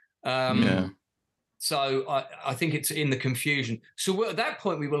MG-42. So I think it's in the confusion. So at that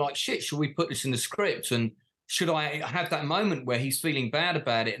point, we were like, shit, should we put this in the script? And should I have that moment where he's feeling bad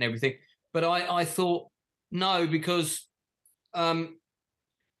about it and everything? But I thought, no, because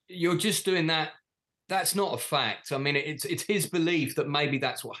you're just doing that. That's not a fact. I mean, it's his belief that maybe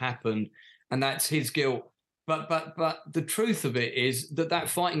that's what happened and that's his guilt. But the truth of it is that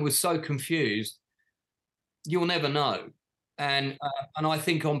fighting was so confused, you'll never know. And I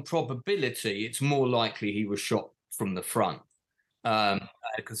think on probability, it's more likely he was shot from the front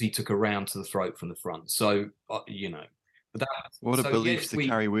because he took a round to the throat from the front. So, But what a belief to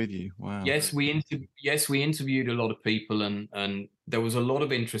carry with you. Wow. Yes, we interviewed a lot of people, and there was a lot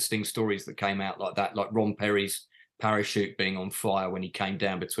of interesting stories that came out like that, like Ron Perry's parachute being on fire when he came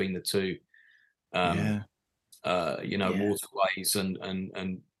down between the two, waterways,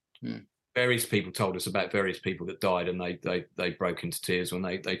 and various people told us about various people that died, and they broke into tears when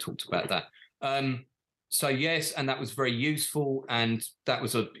they talked about that. So yes, and that was very useful, and that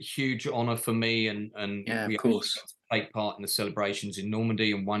was a huge honour for me, and of course. Take part in the celebrations in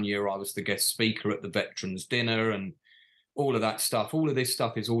Normandy, and one year I was the guest speaker at the Veterans Dinner, and all of that stuff. All of this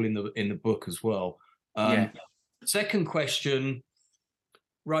stuff is all in the book as well. Second question,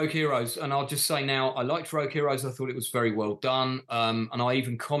 Rogue Heroes, and I'll just say now, I liked Rogue Heroes. I thought it was very well done, and I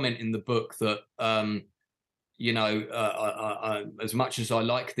even comment in the book that as much as I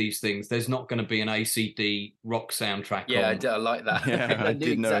like these things, there's not going to be an ACD rock soundtrack. Yeah, I like that. Yeah, I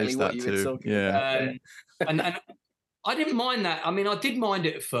did notice that too. Yeah, and I didn't mind that. I mean, I did mind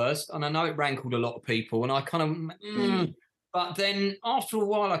it at first, and I know it rankled a lot of people, and I kind of, but then after a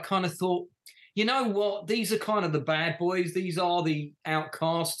while, I kind of thought, you know what? These are kind of the bad boys. These are the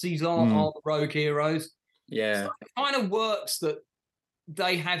outcasts. These are the rogue heroes. Yeah, so it kind of works that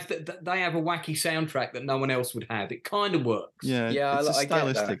they have a wacky soundtrack that no one else would have. It kind of works. Yeah, it's a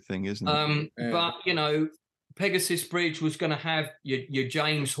stylistic thing, isn't it? But Pegasus Bridge was going to have your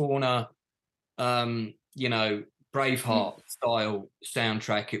James Horner, Braveheart style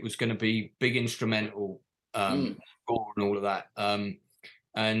soundtrack. It was going to be big instrumental score and all of that.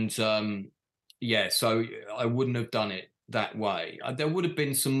 So I wouldn't have done it that way. There would have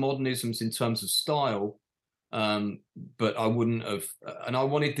been some modernisms in terms of style, but I wouldn't have. And I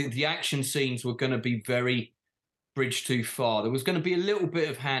wanted the action scenes were going to be very bridge too far. There was going to be a little bit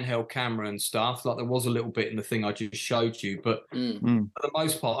of handheld camera and stuff, like there was a little bit in the thing I just showed you. But for the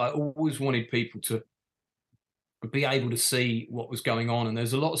most part, I always wanted people to be able to see what was going on. And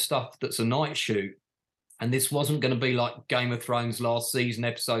there's a lot of stuff that's a night shoot. And this wasn't going to be like Game of Thrones last season,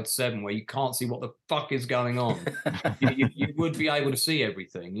 episode 7, where you can't see what the fuck is going on. you would be able to see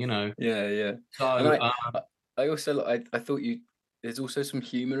everything, you know. Yeah. So I also I thought there's also some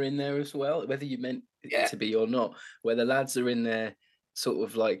humor in there as well, whether you meant it to be or not, where the lads are in their sort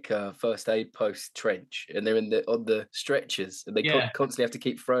of like first aid post trench, and they're on the stretchers, and they constantly have to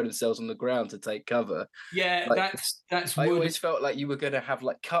keep throwing themselves on the ground to take cover. Yeah, like, that's. I always felt like you were going to have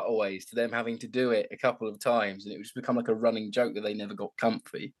like cutaways to them having to do it a couple of times, and it would just become like a running joke that they never got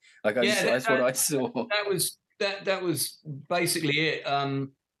comfy. Like that's what I saw. That was basically it.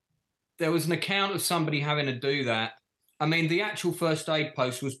 There was an account of somebody having to do that. I mean, the actual first aid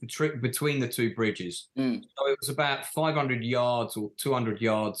post was between the two bridges. So it was about 500 yards or 200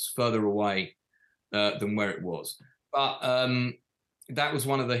 yards further away than where it was. But that was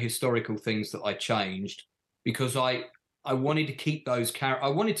one of the historical things that I changed, because I wanted to keep those I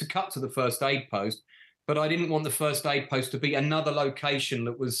wanted to cut to the first aid post, but I didn't want the first aid post to be another location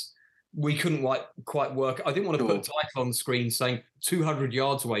that we couldn't quite work. I didn't want to put a title on the screen saying 200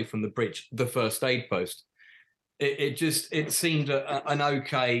 yards away from the bridge, the first aid post. It seemed an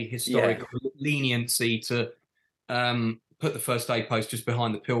okay historical leniency to put the first aid post just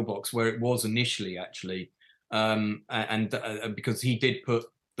behind the pillbox where it was initially, actually, and because he did put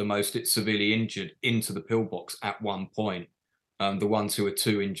the most severely injured into the pillbox at one point. The ones who were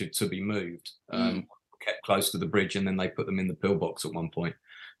too injured to be moved kept close to the bridge, and then they put them in the pillbox at one point.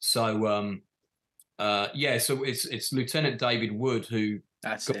 So so it's Lieutenant David Wood who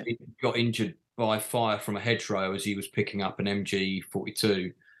got injured by fire from a hedgerow as he was picking up an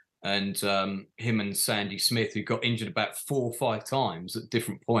MG42, and him and Sandy Smith, who got injured about 4 or 5 times at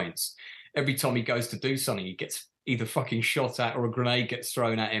different points. Every time he goes to do something, he gets either fucking shot at or a grenade gets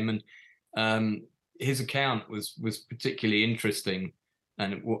thrown at him. And his account was particularly interesting,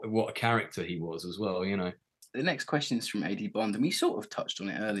 and what a character he was as well, you know. The next question is from AD Bond, and we sort of touched on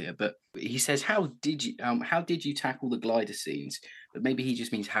it earlier, but he says, how did you tackle the glider scenes? But maybe he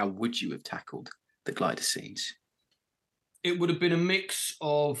just means, how would you have tackled the glider scenes? It would have been a mix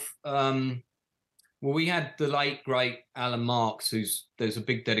of, we had the late, great Alan Marks, there's a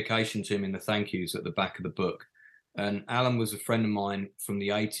big dedication to him in the thank yous at the back of the book. And Alan was a friend of mine from the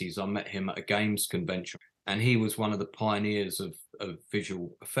 80s. I met him at a games convention, and he was one of the pioneers of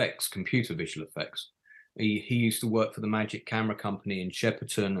visual effects, computer visual effects. He used to work for the Magic Camera Company in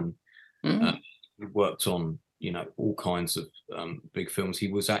Shepperton, and he worked on, you know, all kinds of big films. He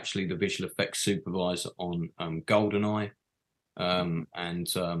was actually the visual effects supervisor on GoldenEye and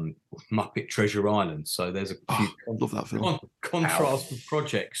Muppet Treasure Island. So there's a few love that film. contrast of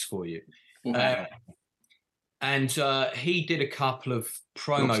projects for you. And he did a couple of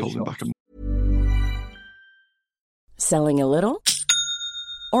promo shots. Selling a little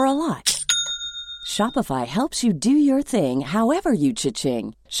or a lot? Shopify helps you do your thing however you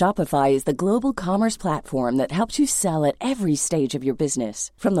cha-ching. Shopify is the global commerce platform that helps you sell at every stage of your business.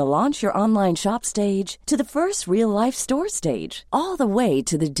 From the launch your online shop stage to the first real-life store stage, all the way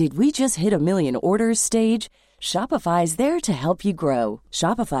to the did we just hit a million orders stage. Shopify is there to help you grow.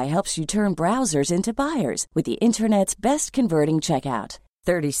 Shopify helps you turn browsers into buyers with the internet's best converting checkout.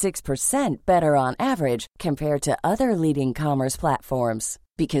 36% better on average compared to other leading commerce platforms.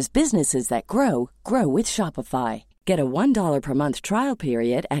 Because businesses that grow with Shopify. Get a $1 per month trial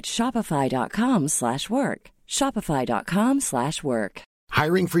period at shopify.com/work. Shopify.com/work.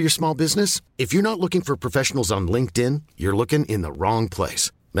 Hiring for your small business? If you're not looking for professionals on LinkedIn, you're looking in the wrong place.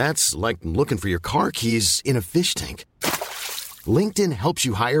 That's like looking for your car keys in a fish tank. LinkedIn helps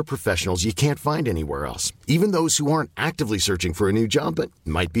you hire professionals you can't find anywhere else, even those who aren't actively searching for a new job but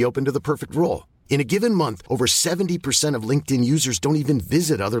might be open to the perfect role. In a given month, over 70% of LinkedIn users don't even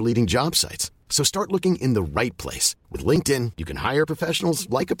visit other leading job sites. So start looking in the right place. With LinkedIn, you can hire professionals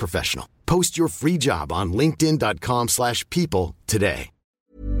like a professional. Post your free job on linkedin.com/people today.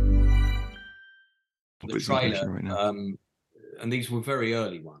 The trailer, right, and these were very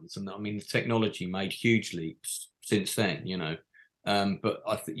early ones. And I mean, the technology made huge leaps since then, you know. But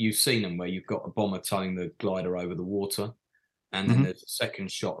I think you've seen them where you've got a bomber towing the glider over the water, and then there's a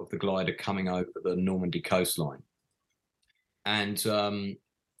second shot of the glider coming over the Normandy coastline. And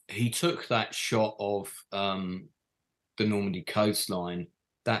he took that shot of the Normandy coastline.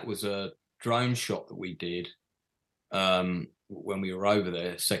 That was a drone shot that we did when we were over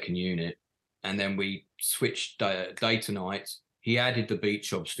there, second unit. And then we switched day to night. He added the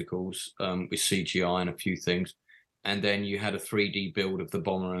beach obstacles with CGI and a few things. And then you had a 3D build of the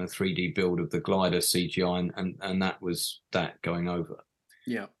bomber and a 3D build of the glider CGI, and that was that going over.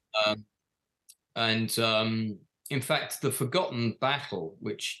 Yeah. In fact, The Forgotten Battle,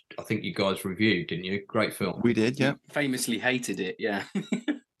 which I think you guys reviewed, didn't you? Great film. We did, yeah. Famously hated it, yeah.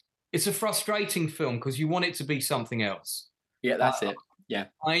 It's a frustrating film because you want it to be something else. Yeah, that's it. Yeah,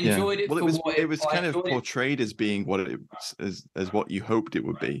 I enjoyed it. Well, for it was kind of portrayed as being what it was, as what you hoped it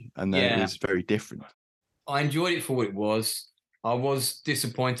would be, and then it was very different. I enjoyed it for what it was. I was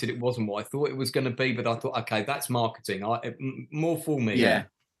disappointed it wasn't what I thought it was going to be, but I thought, okay, that's marketing. More for me. Yeah,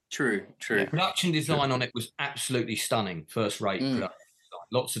 true. The production design on it was absolutely stunning, first rate production design.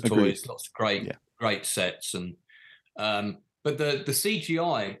 Lots of toys, lots of great sets, and but the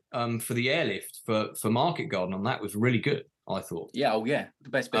CGI for the airlift for Market Garden on that was really good. I thought. Yeah, the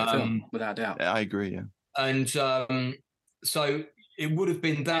best bit of film, without a doubt. Yeah, I agree. Yeah, and so it would have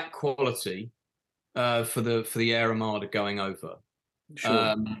been that quality for the Air Armada going over.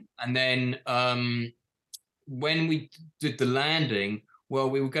 Sure. And then when we did the landing, well,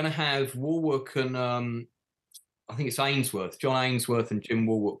 we were going to have Warwick and I think it's Ainsworth, John Ainsworth and Jim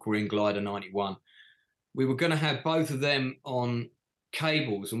Warwick were in Glider 91. We were going to have both of them on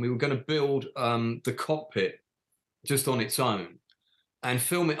cables, and we were going to build the cockpit just on its own and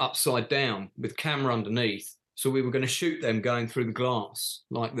film it upside down with camera underneath. So we were going to shoot them going through the glass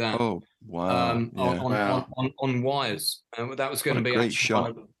like that. Oh, wow. On wires. And that was going to be great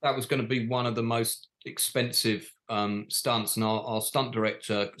shot. That was going to be one of the most expensive stunts. And our stunt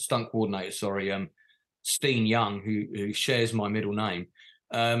coordinator, Steen Young, who shares my middle name,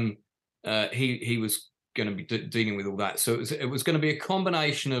 he was going to be dealing with all that. So it was going to be a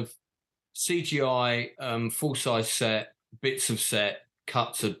combination of CGI, full-size set, bits of set,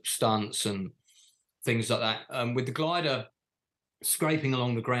 cuts of stunts and things like that. With the glider scraping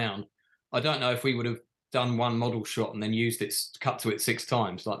along the ground, I don't know if we would have done one model shot and then used it, cut to it 6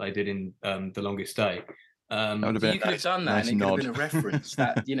 times like they did in The Longest Day. You could have done that, and it could have been a reference.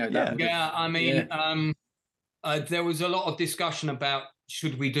 That there was a lot of discussion about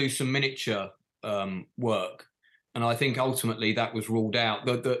should we do some miniature work, and I think ultimately that was ruled out.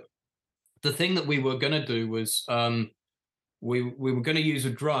 The thing that we were going to do was we were going to use a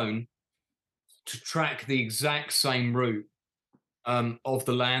drone to track the exact same route of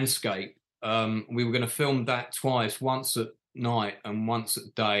the landscape. We were going to film that twice, once at night and once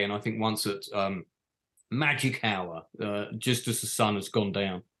at day, and I think once at magic hour, just as the sun has gone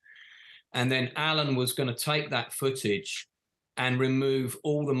down. And then Alan was going to take that footage and remove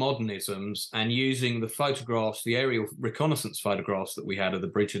all the modernisms, and using the photographs, the aerial reconnaissance photographs that we had of the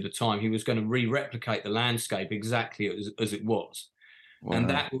bridge at the time, he was going to re-replicate the landscape exactly as it was. Wow. And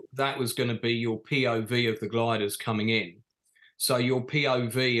that was going to be your POV of the gliders coming in. So your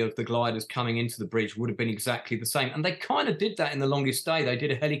POV of the gliders coming into the bridge would have been exactly the same. And they kind of did that in The Longest Day. They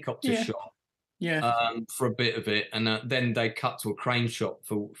did a helicopter shot for a bit of it, and then they cut to a crane shot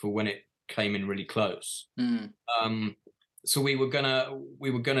for when it came in really close. So we were gonna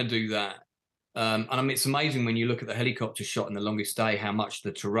do that, and I mean, it's amazing when you look at the helicopter shot in The Longest Day, how much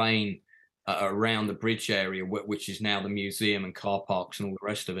the terrain around the bridge area, which is now the museum and car parks and all the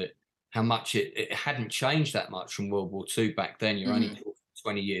rest of it, how much it hadn't changed that much from World War II back then. You're only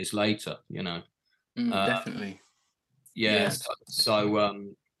 20 years later, you know. Definitely. Yeah. So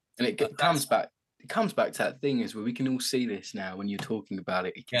and it comes back. It comes back to that thing is where we can all see this now when you're talking about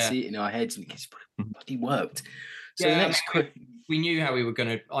it. You can see it in our heads, and it's bloody worked. So the next we knew how we were going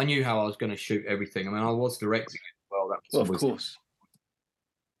to. I knew how I was going to shoot everything. I mean, I was directing it as well. Of course.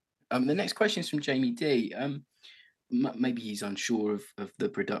 The next question is from Jamie D. Maybe he's unsure of the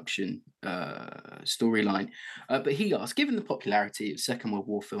production storyline, but he asked, given the popularity of Second World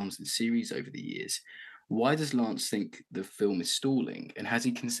War films and series over the years, why does Lance think the film is stalling? And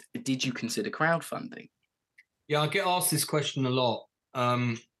did you consider crowdfunding? Yeah, I get asked this question a lot.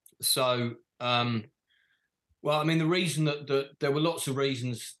 Well, I mean, the reason that there were lots of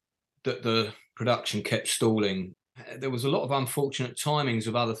reasons that the production kept stalling. There was a lot of unfortunate timings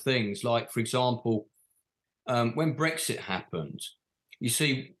of other things. Like, for example, when Brexit happened, you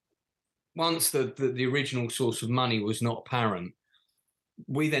see, once the original source of money was not apparent,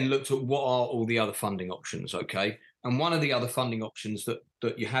 we then looked at what are all the other funding options, okay? And one of the other funding options that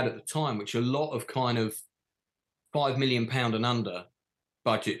you had at the time, which a lot of kind of £5 million and under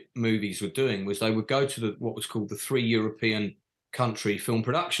budget movies were doing, was they would go to what was called the 3 European Country Film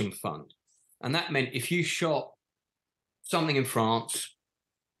Production Fund. And that meant if you shot something in France,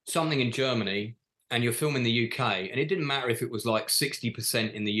 something in Germany, and you're filming the UK, and it didn't matter if it was like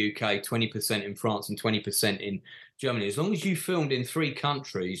 60% in the UK, 20% in France, and 20% in Germany, as long as you filmed in 3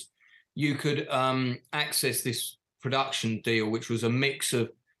 countries, you could access this production deal, which was a mix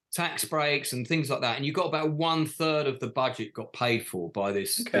of tax breaks and things like that. And you got about 1/3 of the budget got paid for by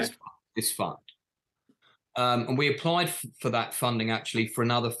this fund. And we applied for that funding actually for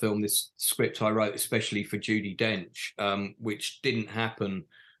another film, this script I wrote especially for Judi Dench, which didn't happen.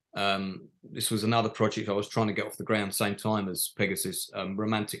 This was another project I was trying to get off the ground same time as Pegasus,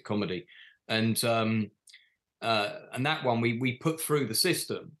 romantic comedy. And that one we put through the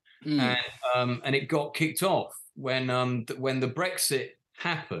system, and it got kicked off when the Brexit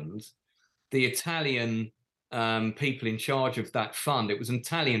happened. The Italian people in charge of that fund, it was an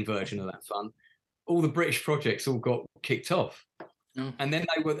Italian version of that fund, all the British projects all got kicked off. And then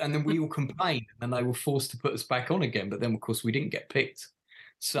we all complained, and then they were forced to put us back on again. But then, of course, we didn't get picked.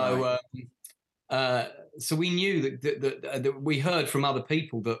 So, so we knew that we heard from other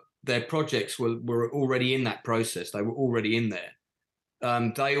people that their projects were already in that process. They were already in there.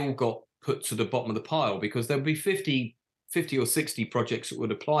 They all got put to the bottom of the pile because there would be 50 or 60 projects that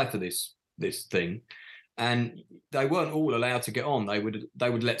would apply for this thing, and they weren't all allowed to get on. They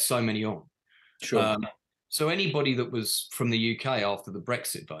would let so many on. Sure. So anybody that was from the UK after the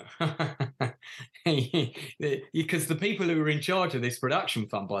Brexit vote, because the people who were in charge of this production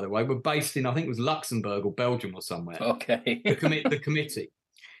fund, by the way, were based in, I think it was Luxembourg or Belgium or somewhere. Okay. The committee.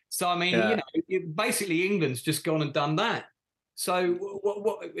 So, I mean, basically England's just gone and done that. So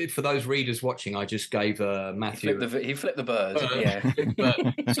what for those readers watching, I just gave Matthew... He flipped the bird.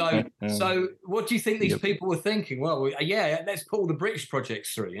 So what do you think these people were thinking? Well, yeah, let's put all the British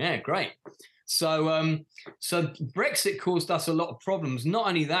projects through. Yeah, great. So Brexit caused us a lot of problems. Not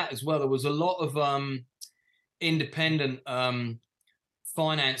only that, as well, there was a lot of independent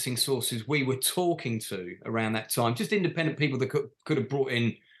financing sources we were talking to around that time. Just independent people that could have brought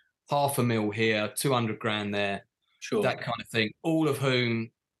in $500,000 here, 200 grand there, that kind of thing. All of whom,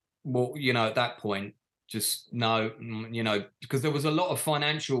 well, at that point, just no, because there was a lot of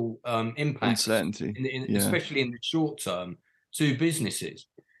financial impact, uncertainty, especially in the short term, to businesses.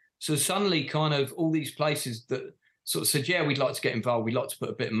 So suddenly kind of all these places that sort of said, yeah, we'd like to get involved, we'd like to put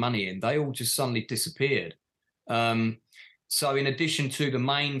a bit of money in, they all just suddenly disappeared. So in addition to the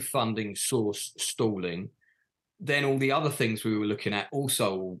main funding source stalling, then all the other things we were looking at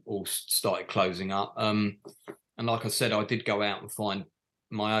also all started closing up. And like I said, I did go out and find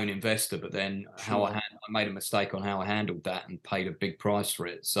my own investor, but then I made a mistake on how I handled that and paid a big price for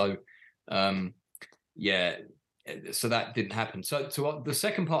it. So, so that didn't happen. So the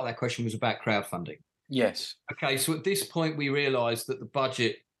second part of that question was about crowdfunding. Yes. Okay, so at this point, we realised that the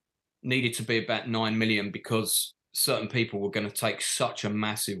budget needed to be about 9 million because certain people were going to take such a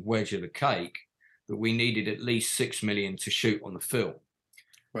massive wedge of the cake that we needed at least 6 million to shoot on the film.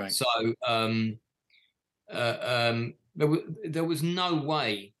 Right. So there was no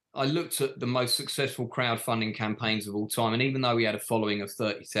way. I looked at the most successful crowdfunding campaigns of all time, and even though we had a following of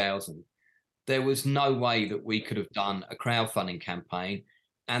 30,000, there was no way that we could have done a crowdfunding campaign.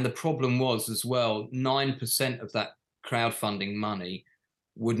 And the problem was as well, 9% of that crowdfunding money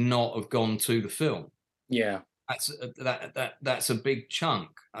would not have gone to the film. Yeah. That's a big chunk,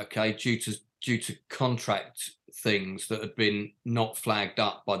 okay, due to contract things that had been not flagged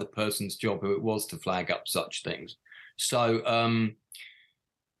up by the person's job who it was to flag up such things. So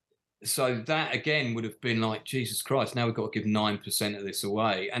that again would have been like, Jesus Christ, now we've got to give 9% of this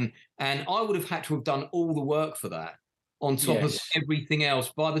away. And I would have had to have done all the work for that on top of everything else.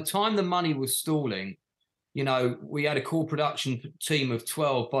 By the time the money was stalling, we had a core production team of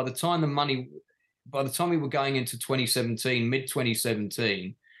 12. By the time we were going into 2017,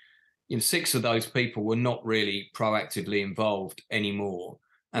 mid-2017, 6 of those people were not really proactively involved anymore.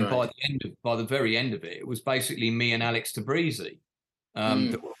 And by the very end of it, it was basically me and Alex Tabrizi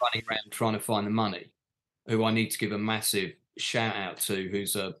that were running around trying to find the money, who I need to give a massive shout out to,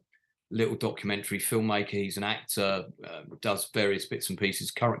 who's a little documentary filmmaker. He's an actor, does various bits and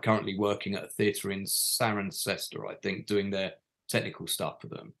pieces, currently working at a theatre in Cirencester, I think, doing their technical stuff for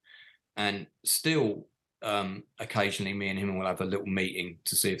them. And still, occasionally, me and him will have a little meeting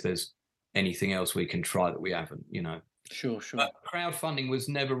to see if there's anything else we can try that we haven't, Sure. But crowdfunding was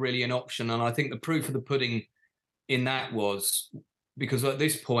never really an option. And I think the proof of the pudding in that was because at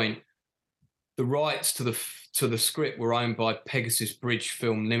this point, the rights to the script were owned by Pegasus Bridge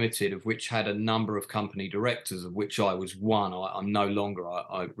Film Limited, of which had a number of company directors, of which I was one. I'm no longer.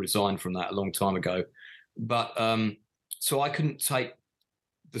 I resigned from that a long time ago. But so I couldn't take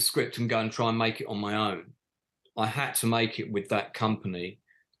the script and go and try and make it on my own. I had to make it with that company.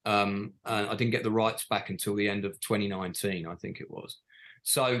 And I didn't get the rights back until the end of 2019, I think it was.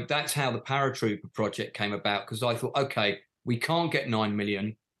 So that's how the Paratrooper project came about, because I thought, okay, we can't get 9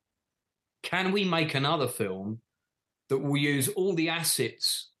 million. Can we make another film that will use all the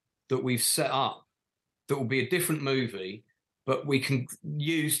assets that we've set up, that will be a different movie, but we can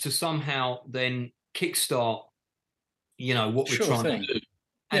use to somehow then kickstart, what we're trying to do,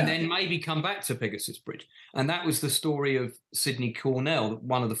 and then maybe come back to Pegasus Bridge. And that was the story of Sidney Cornell,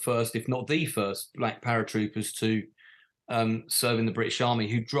 one of the first, if not the first, black paratroopers to serve in the British Army,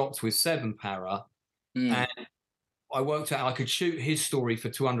 who dropped with 7 para. And I worked out I could shoot his story for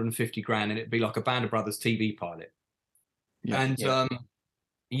 250 grand and it'd be like a Band of Brothers TV pilot.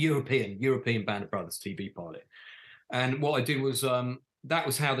 European Band of Brothers TV pilot. And what I did was, that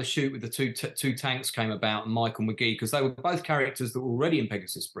was how the shoot with the two tanks came about, and Michael McGee, because they were both characters that were already in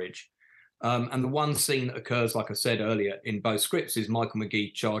Pegasus Bridge. And the one scene that occurs, like I said earlier, in both scripts is Michael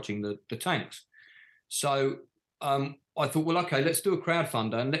McGee charging the tanks. So I thought, well, okay, let's do a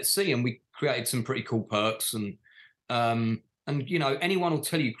crowdfunder and let's see. And we created some pretty cool perks, and anyone will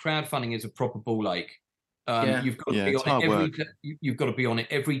tell you crowdfunding is a proper ball ache. You've got to be on it you've got to be on it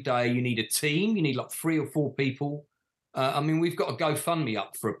every day. You need a team. You need like 3 or 4 people. We've got a GoFundMe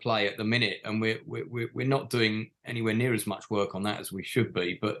up for a play at the minute, and we're not doing anywhere near as much work on that as we should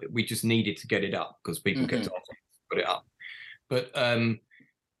be. But we just needed to get it up because people kept asking to put it up. But and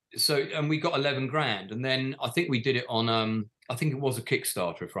we got 11 grand, and then I think we did it on I think it was a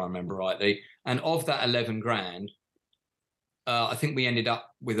Kickstarter, if I remember rightly. And of that 11 grand. I think we ended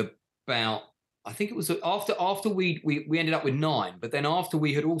up with about, I think it was after we ended up with 9, but then after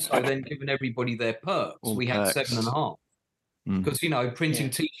we had also then given everybody their perks, we had 7.5. Because,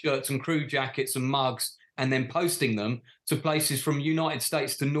 printing T-shirts and crew jackets and mugs and then posting them to places from United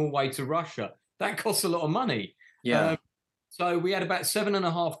States to Norway to Russia, that costs a lot of money. Yeah. So we had about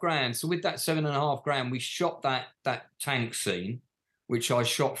 7.5 grand. So with that 7.5 grand, we shot that tank scene, which I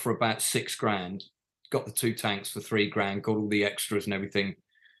shot for about 6 grand. Got the 2 tanks for 3 grand, got all the extras and everything,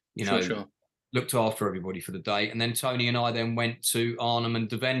 Sure. Looked after everybody for the day. And then Tony and I then went to Arnhem and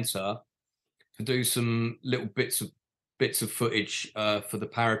Deventer to do some little bits of footage for the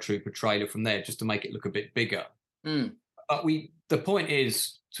Paratrooper trailer from there, just to make it look a bit bigger. But the point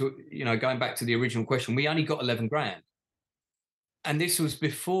is, to going back to the original question, we only got 11 grand. And this was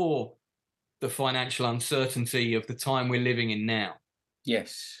before the financial uncertainty of the time we're living in now.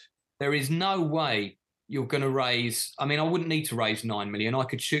 Yes. There is no way you're going to raise. I wouldn't need to raise 9 million. I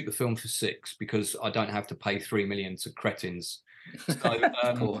could shoot the film for 6 because I don't have to pay 3 million to cretins. So,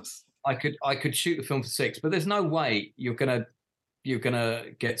 of course, I could shoot the film for 6, but there's no way you're gonna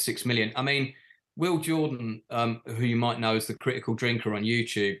get 6 million. Will Jordan, who you might know as the Critical Drinker on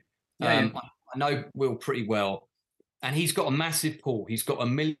YouTube, I know Will pretty well, and he's got a massive pull. He's got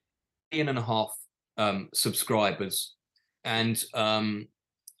 1.5 million subscribers, and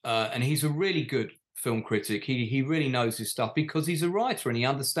he's a really good film critic. He really knows his stuff because he's a writer and he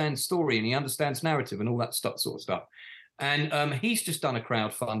understands story and he understands narrative and all that sort of stuff. And he's just done a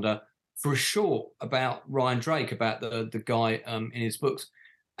crowdfunder for a short about Ryan Drake, about the guy in his books.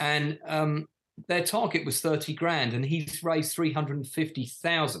 And their target was 30 grand and he's raised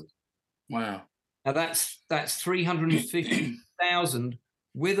 350,000. Wow. Now that's 350,000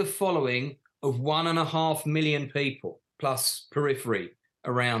 with a following of 1.5 million people plus periphery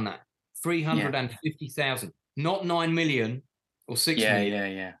around that. 350,000, not 9 million or 6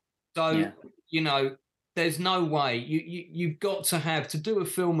 million. Yeah. So, there's no way you've got to have to do a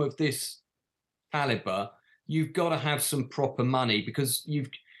film of this caliber. You've got to have some proper money because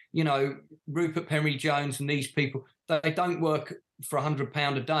Rupert Penry Jones and these people, they don't work for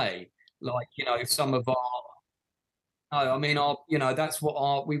 £100 a day. Like, some of that's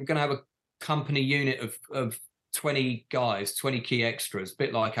what we were going to have a company unit of 20 guys, 20 key extras, a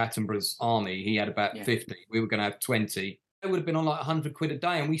bit like Attenborough's army. He had about 50. We were going to have 20. It would have been on like 100 quid a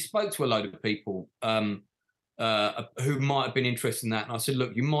day. And we spoke to a load of people who might have been interested in that. And I said,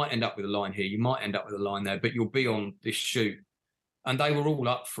 look, you might end up with a line here. You might end up with a line there, but you'll be on this shoot. And they were all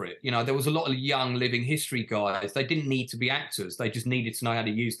up for it. There was a lot of young living history guys. They didn't need to be actors. They just needed to know how to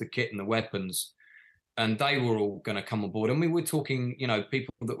use the kit and the weapons. And they were all going to come on board. And we were talking,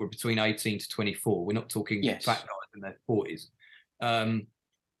 people that were between 18 to 24. We're not talking fat guys in their 40s.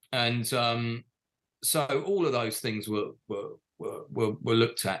 So all of those things were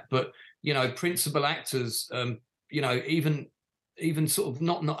looked at. But principal actors, even sort of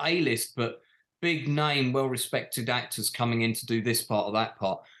not A-list, but big name, well-respected actors coming in to do this part or that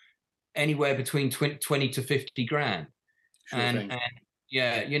part, anywhere between 20 to 50 grand. Sure and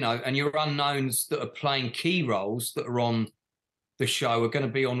and your unknowns that are playing key roles that are on the show are going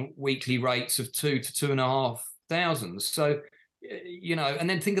to be on weekly rates of 2,000 to 2,500. So, and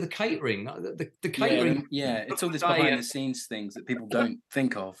then think of the catering. The catering. It's all this behind the scenes things that people don't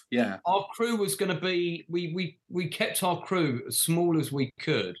think of. Yeah. Our crew was going to be, we kept our crew as small as we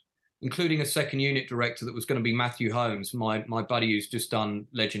could, including a second unit director that was going to be Matthew Holmes, my buddy who's just done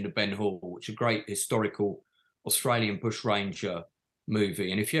Legend of Ben Hur, which is a great historical Australian bushranger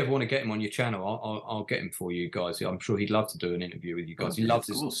movie. And if you ever want to get him on your channel, I'll get him for you guys. I'm sure he'd love to do an interview with you guys. He loves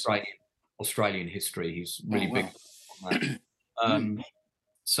his Australian history. He's really big on that.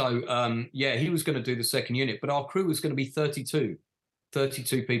 He was going to do the second unit, but our crew was going to be 32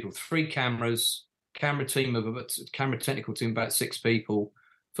 people, 3 cameras, camera technical team, about 6 people,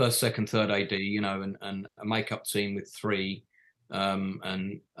 first, second, third AD, and a makeup team with 3,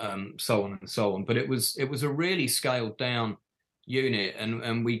 and so on and so on. But it was a really scaled down unit,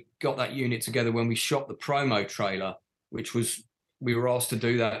 and we got that unit together when we shot the promo trailer, which was, we were asked to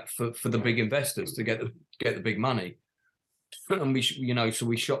do that for the big investors to get the big money. And we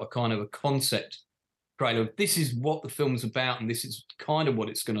shot a kind of a concept trailer. This is what the film's about, and this is kind of what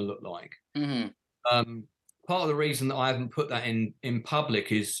it's going to look like. Mm-hmm. Part of the reason that I haven't put that in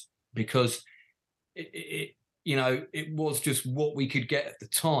public is because it was just what we could get at the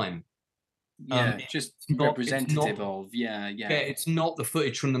time. Just representative of. Yeah. It's not the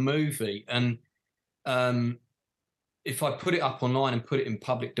footage from the movie, and if I put it up online and put it in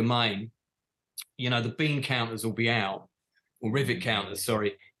public domain, the bean counters will be out, or rivet counters,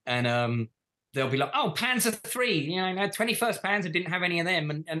 sorry, and they'll be like, "Oh, Panzer III, 21st Panzer didn't have any of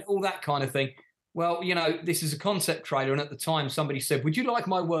them," and all that kind of thing. Well, this is a concept trailer, and at the time somebody said, "Would you like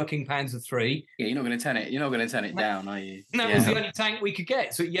my working Panzer III?" Yeah, you're not going to turn it down, are you? And that was the only tank we could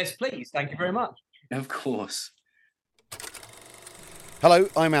get. So yes, please, thank you very much. Of course. Hello,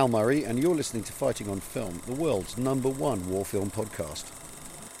 I'm Al Murray, and you're listening to Fighting on Film, the world's #1 war film podcast.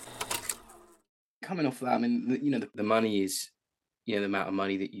 Coming off that, I mean, the money is, the amount of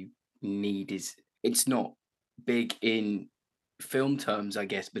money that you need it's not big in film terms, I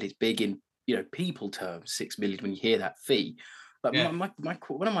guess, but it's big in people terms. 6 million when you hear that fee. But one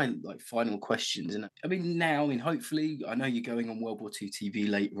of my final questions, and hopefully, I know you're going on World War II TV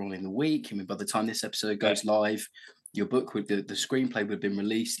later on in the week. I mean, by the time this episode goes live, your book with the screenplay would have been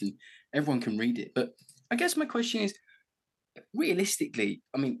released and everyone can read it. But I guess my question is, realistically,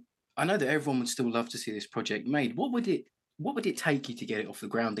 I mean, I know that everyone would still love to see this project made. What would it take you to get it off the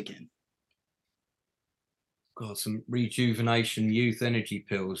ground again? God, some rejuvenation youth energy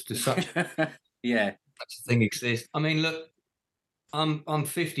pills. Does such such a thing exist? I mean, look, I'm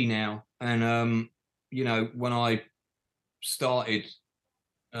 50 now, and when I started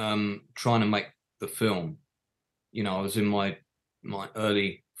trying to make the film, I was in my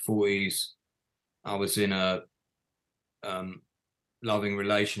early 40s. I was in a loving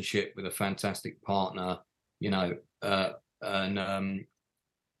relationship with a fantastic partner, and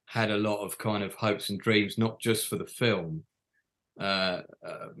had a lot of kind of hopes and dreams, not just for the film.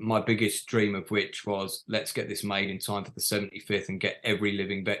 My biggest dream of which was, let's get this made in time for the 75th and get every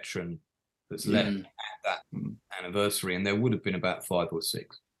living veteran that's left at that anniversary. And there would have been about 5 or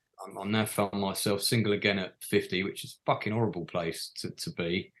 6. I'm now found myself single again at 50, which is a fucking horrible place to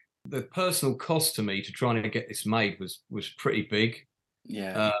be. The personal cost to me to trying to get this made was pretty big.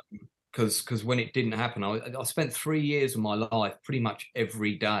 Yeah. Because when it didn't happen, I spent 3 years of my life pretty much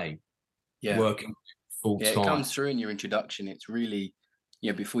every day working full time. It comes through in your introduction. It's really,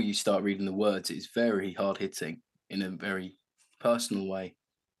 before you start reading the words, it's very hard hitting in a very personal way.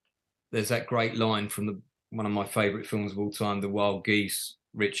 There's that great line from one of my favourite films of all time, The Wild Geese,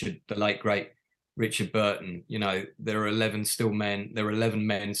 the late great Richard Burton. There are 11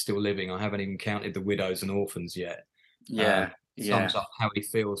 men still living. I haven't even counted the widows and orphans yet. Sums up how he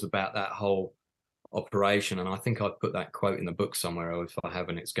feels about that whole operation, and I think I've put that quote in the book somewhere, or if I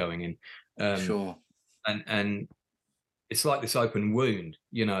haven't, it's going in. Sure. And it's like this open wound,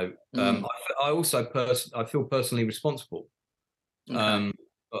 I also I feel personally responsible, but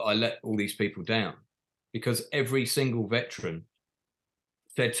I let all these people down, because every single veteran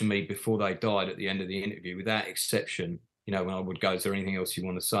said to me before they died at the end of the interview, without exception, when I would go, "Is there anything else you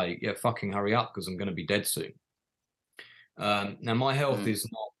want to say?" "Yeah, fucking hurry up, because I'm going to be dead soon." Now my health is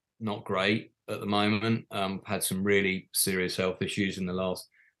not great at the moment. I've had some really serious health issues in the last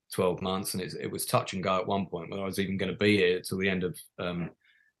 12 months, and it was touch and go at one point whether I was even going to be here till the end of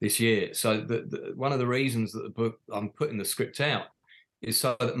this year. So one of the reasons that the book, I'm putting the script out, is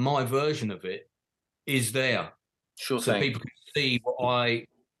so that my version of it is there. Sure so thing. People can see what I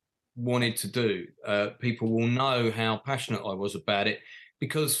wanted to do. People will know how passionate I was about it,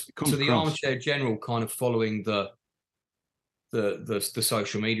 because to the armchair general, kind of following the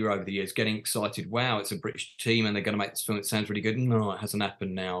social media over the years, getting excited, wow, it's a British team and they're going to make this film, it sounds really good. No, it hasn't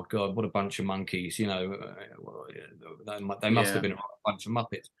happened now. God, what a bunch of monkeys, you know. They must have been a bunch of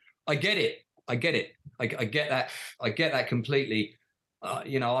muppets. I get it. I get that. I get that completely.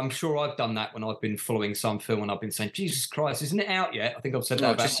 You know, I'm sure I've done that when I've been following some film and I've been saying, Jesus Christ, isn't it out yet? I think I've said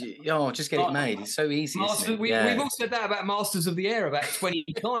that about... just get it made. It's so easy, isn't it? We've all said that about Masters of the Air about 20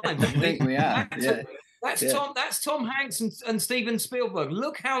 times. I think we have, That's Tom Hanks and Steven Spielberg.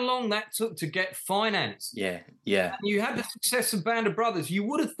 Look how long that took to get financed. Yeah. And you had the success of Band of Brothers. You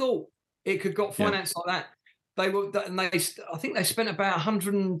would have thought it could got financed like that. I think they spent about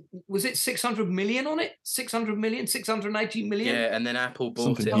 600 million on it? 680 million? Yeah, and then Apple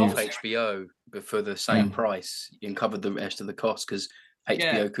bought it off HBO for the same price and covered the rest of the cost because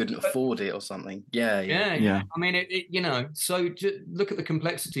HBO couldn't afford it or something. Yeah. I mean, you know, so just look at the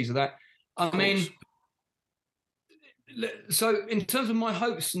complexities of that. I mean, so in terms of my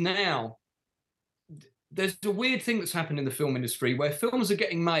hopes now, there's a weird thing that's happened in the film industry where films are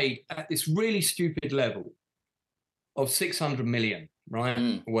getting made at this really stupid level of 600 million, right?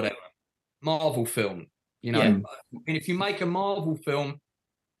 Or whatever. Marvel film, you know. And if you make a Marvel film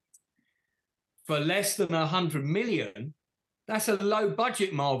for less than 100 million, that's a low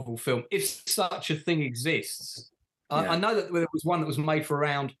budget Marvel film, if such a thing exists. I know that there was one that was made for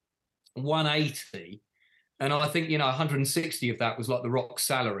around 180, and I think, you know, 160 of that was like The Rock's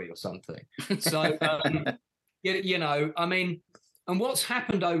salary or something. So, you know, I mean, and what's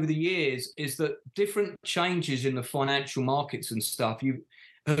happened over the years is that different changes in the financial markets and stuff you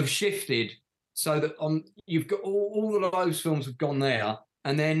have shifted so that you've got all of those films have gone there,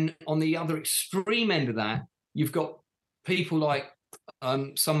 and then on the other extreme end of that, you've got people like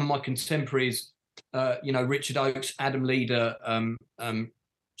some of my contemporaries, you know, Richard Oakes, Adam Leader,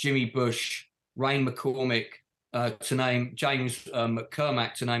 Jimmy Bush, Rain McCormick, to name James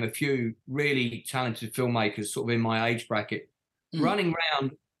McCormack, to name a few really talented filmmakers sort of in my age bracket, running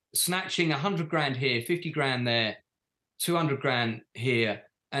around snatching 100 grand here, 50 grand there, 200 grand here,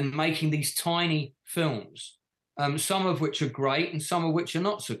 and making these tiny films, some of which are great and some of which are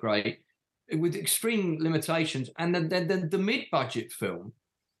not so great, with extreme limitations. And then the mid-budget film,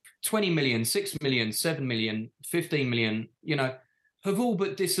 20 million, 6 million, 7 million, 15 million, you know, have all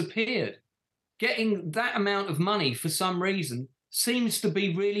but disappeared. Getting that amount of money for some reason seems to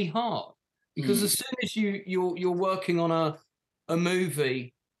be really hard, because as soon as you're working on a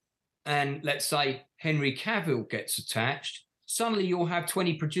movie and let's say Henry Cavill gets attached, suddenly you'll have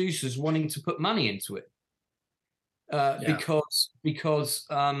 20 producers wanting to put money into it because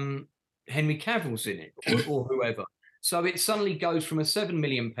Henry Cavill's in it or whoever. So it suddenly goes from a £7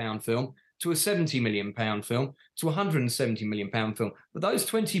 million film to a £70 million film to a £170 million film. But those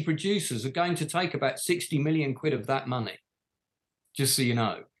 20 producers are going to take about 60 million quid of that money, just so you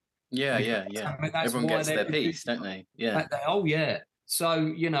know. Yeah. Everyone gets their piece, don't they? Yeah. Oh, yeah. So,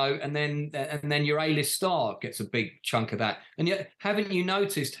 you know, and then your A-list star gets a big chunk of that. And yet, haven't you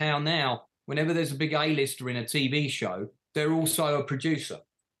noticed how now, whenever there's a big A-lister in a TV show, they're also a producer?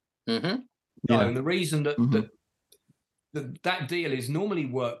 Mm-hmm. So, and the reason that deal is normally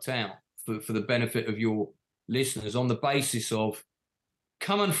worked out for the benefit of your listeners on the basis of,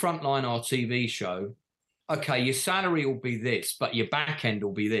 come and frontline our TV show. Okay, your salary will be this, but your back end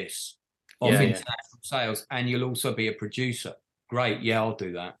will be this of international sales, and you'll also be a producer. Great, yeah, I'll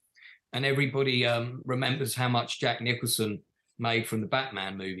do that. And everybody remembers how much Jack Nicholson made from the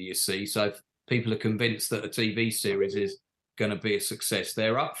Batman movie, you see. So if people are convinced that a TV series is going to be a success,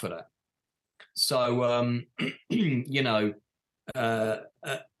 they're up for that. So, you know,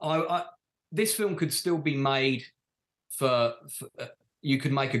 this film could still be made for you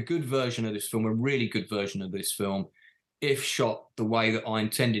could make a good version of this film, a really good version of this film, if shot the way that I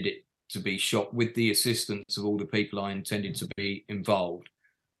intended it to be shot, with the assistance of all the people I intended to be involved,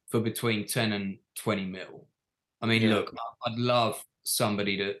 for between 10 and 20 mil. I mean, look, I'd love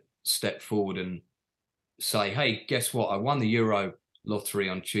somebody to step forward and say, hey, guess what? I won the Euro lottery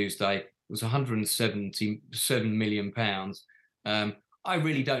on Tuesday. It was £177 million. I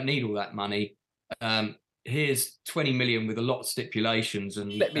really don't need all that money. Here's 20 million with a lot of stipulations,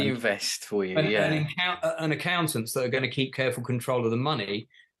 and let me invest for you. And accountants that are going to keep careful control of the money.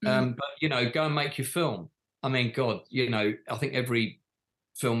 But, you know, go and make your film. I mean, God, you know, I think every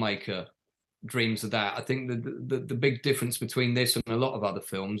filmmaker dreams of that. I think the big difference between this and a lot of other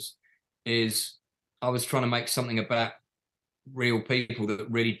films is I was trying to make something about real people that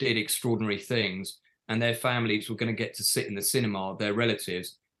really did extraordinary things, and their families were going to get to sit in the cinema, their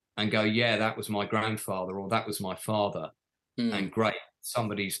relatives, and go, yeah, that was my grandfather or that was my father. And great,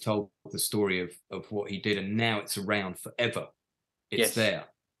 somebody's told the story of what he did, and now it's around forever. It's there.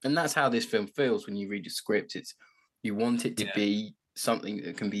 And that's how this film feels when you read the script. You want it to be something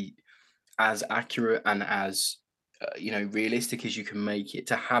that can be as accurate and as realistic as you can make it,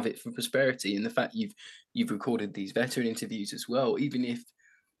 to have it for prosperity. And the fact you've recorded these veteran interviews as well, even if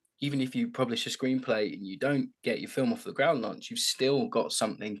you publish a screenplay and you don't get your film off the ground launch, you've still got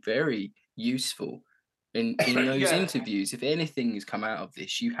something very useful in those interviews. If anything has come out of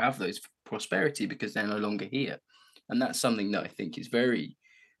this, you have those for prosperity because they're no longer here. And that's something that I think is very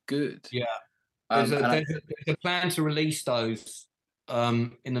good. Yeah. There's a plan to release those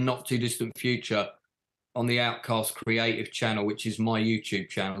in the not too distant future on the Outcast Creative channel, which is my YouTube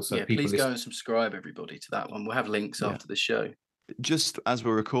channel. So please go and subscribe, everybody, to that one. We'll have links after the show. Just as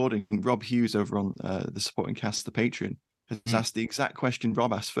we're recording, Rob Hughes over on the supporting cast, the Patreon, has asked the exact question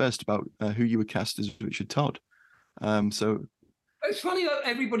Rob asked first about who you would cast as Richard Todd. So it's funny that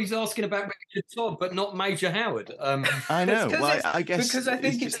everybody's asking about Richard Todd, but not Major Howard. I know. Well, I guess because I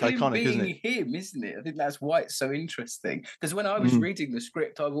think it's him iconic, being him, isn't it? I think that's why it's so interesting. Because when I was reading the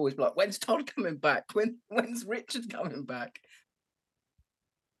script, I was always like, "When's Todd coming back? When's Richard coming back?"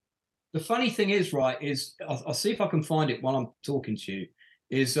 The funny thing is, I'll see if I can find it while I'm talking to you.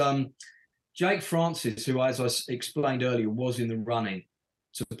 Is Jake Francis, who, as I explained earlier, was in the running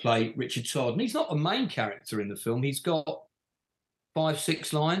to play Richard Todd, and he's not a main character in the film. He's got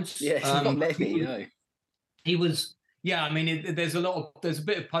 5-6 lines. Yeah, it's not many, no. He was, I mean, there's a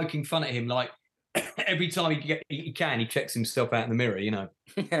bit of poking fun at him. Like every time he checks himself out in the mirror,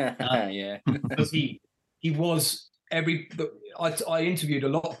 yeah. Because he was I interviewed a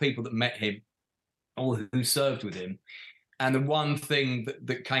lot of people that met him or who served with him, and the one thing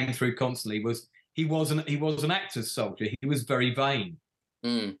that came through constantly was he was an actor's soldier. He was very vain.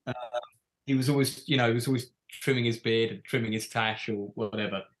 He was always, trimming his beard and trimming his tash or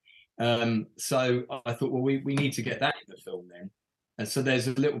whatever. So I thought, well, we need to get that in the film then. And so there's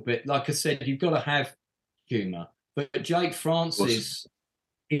a little bit, like I said, you've got to have humour. But Jake Francis,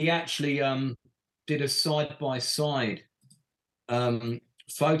 he actually did a side-by-side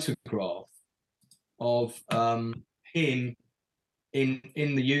photograph of him in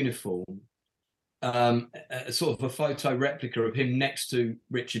the uniform, sort of a photo replica of him next to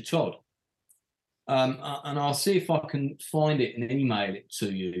Richard Todd. And I'll see if I can find it and email it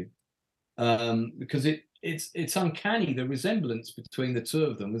to you, because it's uncanny. The resemblance between the two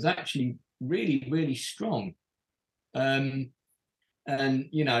of them was actually really, really strong. And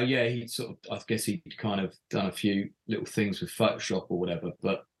he sort of, I guess he'd kind of done a few little things with Photoshop or whatever,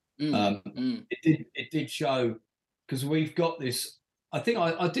 but it did show, because we've got this. I think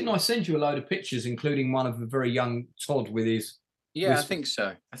I send you a load of pictures, including one of a very young Todd with his. Yeah, I think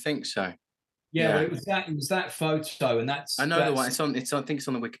so. Yeah, well, it was that photo, and that's. I know the one. I think it's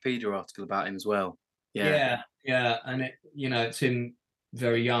on the Wikipedia article about him as well. Yeah, and it's him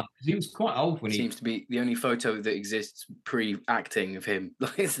very young. He was quite old when he seems to be the only photo that exists pre-acting of him.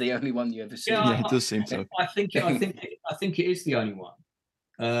 Like it's the only one you ever see. Yeah, it does seem so. I think it is the only one.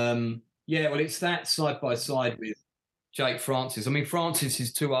 Well, it's that side by side with Jake Francis. I mean, Francis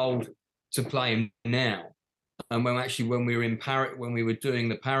is too old to play him now, and when we were doing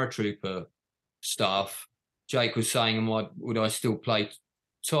the paratrooper stuff, Jake was saying, would I still play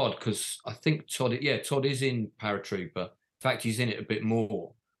Todd? Because I think Todd is in Paratrooper. In fact, he's in it a bit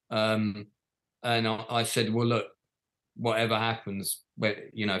more. And I said, well, look, whatever happens,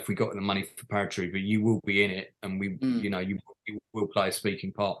 if we got the money for Paratrooper, you will be in it, and you will play a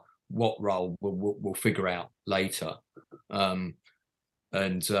speaking part. What role we'll figure out later. We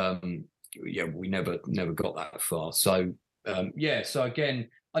never got that far. So so again,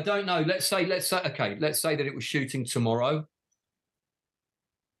 I don't know. Let's say that it was shooting tomorrow.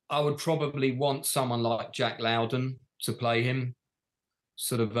 I would probably want someone like Jack Lowden to play him,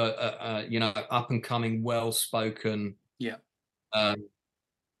 sort of a up and coming, well spoken,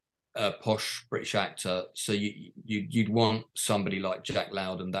 posh British actor. So you'd want somebody like Jack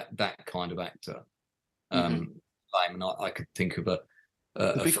Lowden, that kind of actor. And I could think of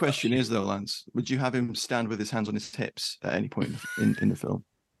the big question is though, Lance, would you have him stand with his hands on his hips at any point in the film?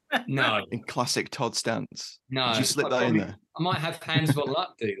 No. In classic Todd stance. No. Would you slip that in there? I might have Hans von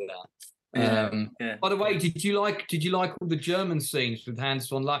Luck do that. By the way, did you like all the German scenes with Hans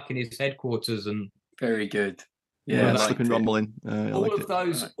von Luck in his headquarters? And very good. Yeah, slip and rumbling. All of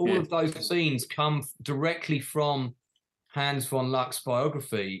those scenes come directly from Hans von Luck's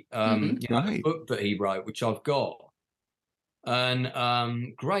biography, the book that he wrote, which I've got,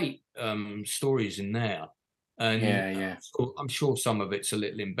 and great stories in there. And I'm sure some of it's a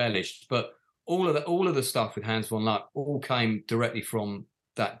little embellished, but all of the stuff with Hans von Luck all came directly from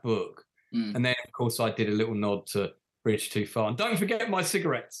that book. And then, of course, I did a little nod to Bridge Too Far. And don't forget my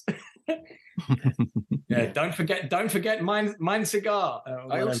cigarettes. Don't forget mine cigar.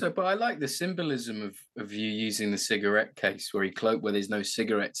 But I like the symbolism of you using the cigarette case where where there's no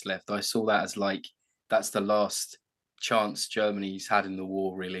cigarettes left. I saw that as like that's the last chance Germany's had in the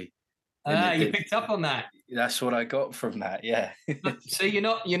war, really. You picked up on that. That's what I got from that. Yeah. See, you're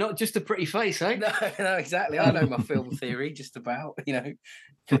not just a pretty face, eh? No, exactly. I know my film theory, just about. I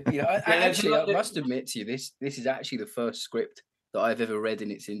must admit to you, this is actually the first script that I've ever read in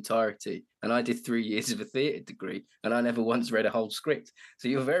its entirety. And I did 3 years of a theatre degree, and I never once read a whole script. So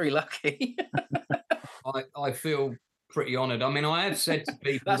you're very lucky. I feel pretty honoured. I mean, I have said to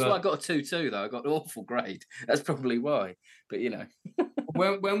people that's why I got a 2-2, though. I got an awful grade. That's probably why. But,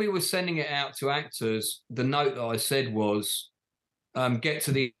 when we were sending it out to actors, the note that I said was, get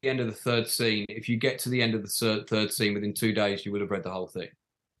to the end of the third scene. If you get to the end of the third scene within 2 days, you will have read the whole thing.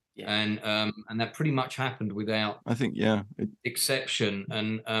 Yeah. And that pretty much happened without, I think, exception.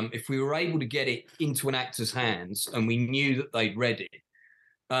 And if we were able to get it into an actor's hands and we knew that they'd read it,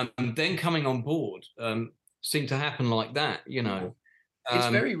 then coming on board seemed to happen like that. It's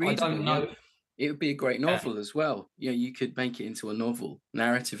very readable. I don't know. It would be a great novel as well. Yeah, you could make it into a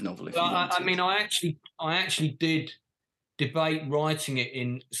narrative novel if you wanted. I mean, I actually did debate writing it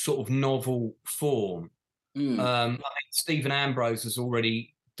in sort of novel form. I think Stephen Ambrose has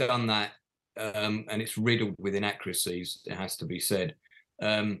already done that, and it's riddled with inaccuracies, it has to be said.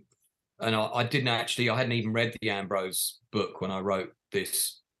 And I hadn't even read the Ambrose book when I wrote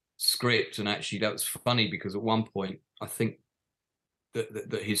this script, and actually that was funny because at one point I think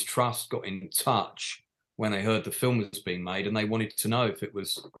that his trust got in touch when they heard the film was being made, and they wanted to know if it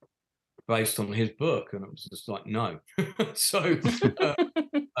was based on his book, and it was just like, no. So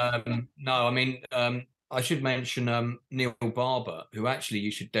no, I mean, I should mention Neil Barber, who actually you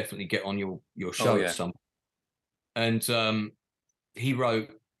should definitely get on your show at some point. And he wrote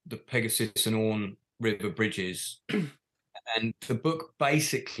the Pegasus and Orne River Bridges, and the book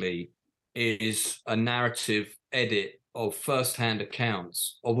basically is a narrative edit of first-hand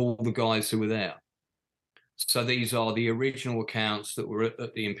accounts of all the guys who were there. So these are the original accounts that were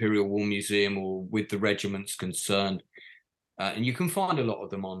at the Imperial War Museum or with the regiments concerned, and you can find a lot of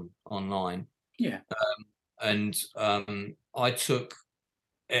them online. Yeah. I took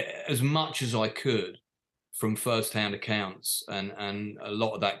as much as I could from first-hand accounts, and a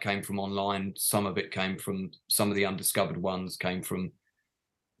lot of that came from online. Some of it came from some of the undiscovered ones came from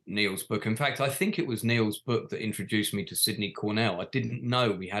Neil's book. In fact, I think it was Neil's book that introduced me to Sidney Cornell. I didn't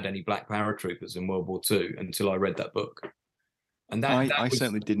know we had any black paratroopers in World War II until I read that book. And I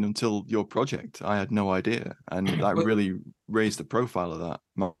certainly didn't until your project. I had no idea, and that really raised the profile of that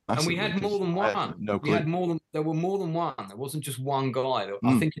massively. And we had more than one. No clue. There were more than one. There wasn't just one guy.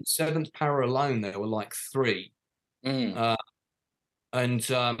 I think in 7th Para alone there were like 3. And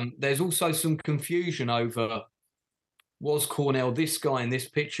there's also some confusion over, was Cornell this guy in this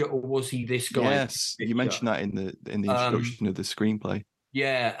picture, or was he this guy? Yes, you mentioned that in the introduction of the screenplay.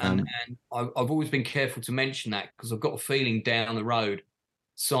 Yeah, and I've always been careful to mention that because I've got a feeling down the road,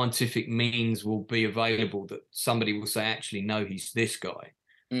 scientific means will be available that somebody will say, actually, no, he's this guy.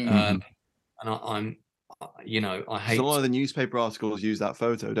 And I hate. So a lot of the newspaper articles use that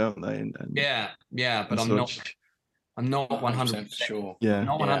photo, don't they? Yeah, but I'm not 100% sure. Yeah,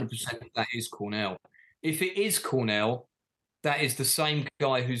 not 100% that is Cornell. If it is Cornell, that is the same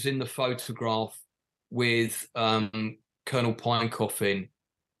guy who's in the photograph with Colonel Pinecoffin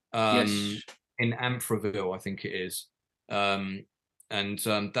in Amfreville, I think it is. That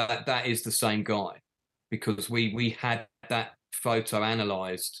is the same guy, because we had that photo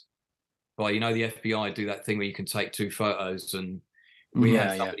analysed by, the FBI do that thing where you can take 2 photos, and we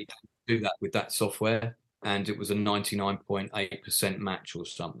had somebody do that with that software, and it was a 99.8% match or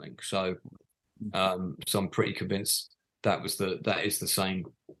something. So I'm pretty convinced that is the same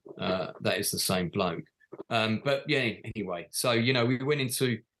bloke. But yeah, anyway, so we went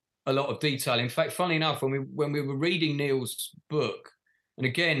into a lot of detail. In fact, funnily enough, when we were reading Neil's book, and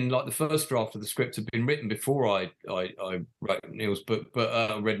again, like the first draft of the script had been written before I wrote Neil's book,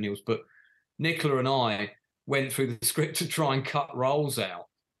 but read Neil's book. Nicola and I went through the script to try and cut roles out,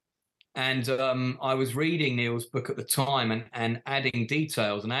 And I was reading Neil's book at the time and adding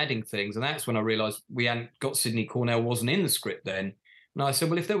details and adding things. And that's when I realized we hadn't got Sidney Cornell wasn't in the script then. And I said,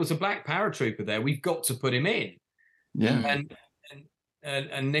 well, if there was a black paratrooper there, we've got to put him in. Yeah.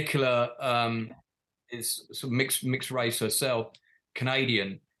 And Nicola is sort of mixed race herself,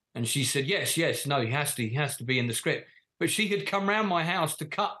 Canadian. And she said, yes, no, he has to be in the script. But she had come round my house to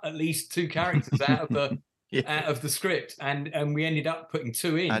cut at least 2 characters out of the out of the script, and we ended up putting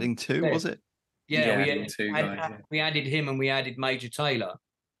 2 in. Adding 2, was it? Yeah, we added him, and we added Major Taylor,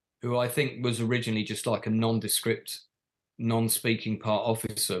 who I think was originally just like a nondescript, non-speaking part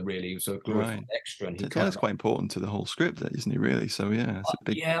officer. Really, he was a glorified extra. And Taylor's quite important to the whole script, isn't he? Really? So yeah, it's a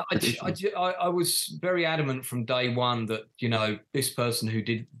big. I was very adamant from day one that this person who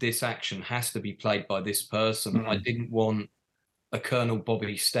did this action has to be played by this person. I didn't want a Colonel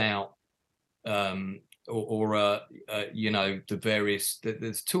Bobby Stout. Or the various.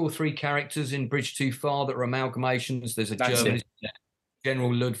 There's 2 or 3 characters in Bridge Too Far that are amalgamations. There's a German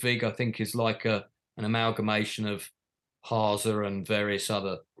General Ludwig, I think, is like an amalgamation of Haase and various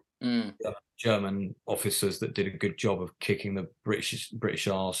other German officers that did a good job of kicking the British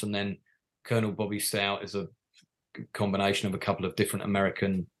arse. And then Colonel Bobby Stout is a combination of a couple of different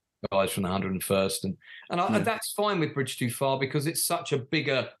American guys from the 101st, and that's fine with Bridge Too Far because it's such a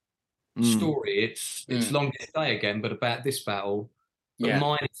bigger story. It's Longest Day again, but about this battle. But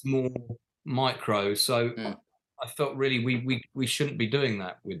mine is more micro. So I felt really we shouldn't be doing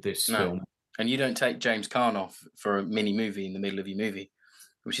that with this film. And you don't take James Caan off for a mini movie in the middle of your movie,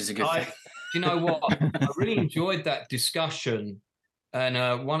 which is a good thing. Do you know what? I really enjoyed that discussion. And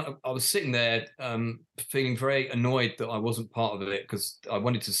I was sitting there feeling very annoyed that I wasn't part of it because I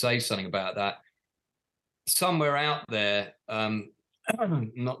wanted to say something about that. Somewhere out there,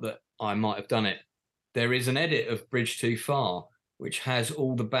 not that I might have done it, there is an edit of Bridge Too Far, which has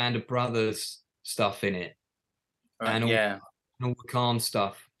all the Band of Brothers stuff in it. And all the Khan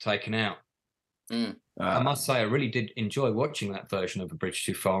stuff taken out. I must say, I really did enjoy watching that version of A Bridge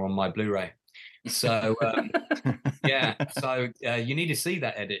Too Far on my Blu-ray. So, you need to see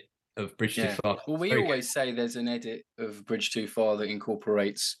that edit of Bridge Too Far. Well, we always say there's an edit of Bridge Too Far that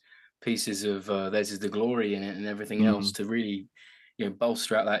incorporates pieces of Theirs Is the Glory in it and everything else to really,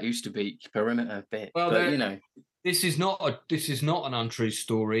 bolster out that Oosterbeek perimeter a bit. Well, this is not an untrue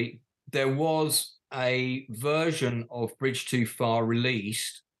story. There was a version of Bridge Too Far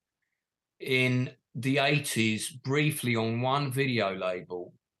released in the 80s briefly on one video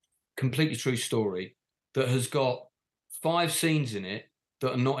label, completely true story, that has got 5 scenes in it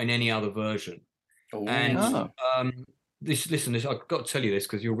that are not in any other version. And I've got to tell you this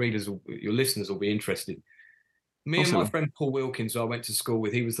because your listeners will be interested. Me and my friend Paul Wilkins, who I went to school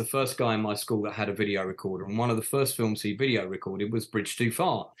with, he was the first guy in my school that had a video recorder, and one of the first films he video recorded was Bridge Too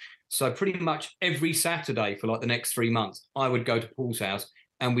Far. So pretty much every Saturday for like the next 3 months, I would go to Paul's house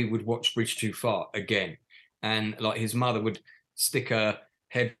and we would watch Bridge Too Far again. And like his mother would stick her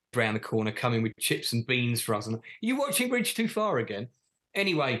head round the corner, come in with chips and beans for us. And, are you watching Bridge Too Far again?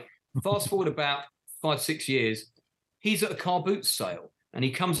 Anyway, fast forward about 5-6 years, he's at a car boot sale and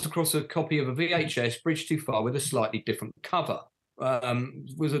he comes across a copy of a VHS, Bridge Too Far, with a slightly different cover.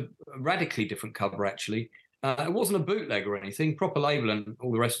 It was a radically different cover, actually. It wasn't a bootleg or anything, proper label and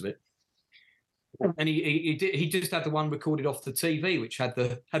all the rest of it. And he just had the one recorded off the TV, which had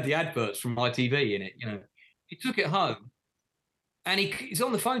the adverts from ITV in it. He took it home, and he's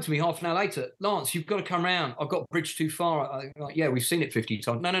on the phone to me half an hour later. Lance, you've got to come round. I've got Bridge Too Far. I'm like, yeah, we've seen it 50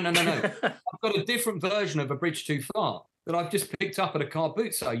 times. No. I've got a different version of A Bridge Too Far that I've just picked up at a car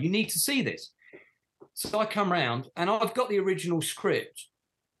boot sale. You need to see this. So I come round, and I've got the original script.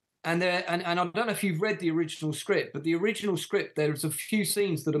 And I don't know if you've read the original script, but the original script, there's a few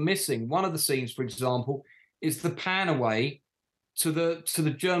scenes that are missing. One of the scenes, for example, is the pan away to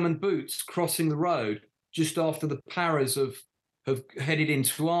the German boots crossing the road just after the Paras have headed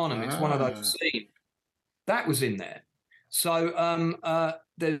into Arnhem. It's one of those scenes. That was in there. So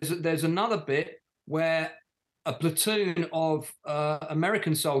there's another bit where a platoon of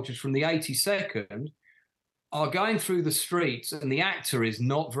American soldiers from the 82nd are going through the streets, and the actor is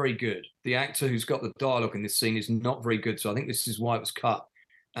not very good. The actor who's got the dialogue in this scene is not very good, so I think this is why it was cut.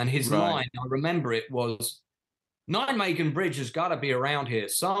 And his line, I remember it, was, Nijmegen Bridge has got to be around here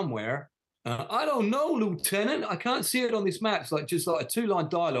somewhere. I don't know, Lieutenant. I can't see it on this map. It's just like a 2-line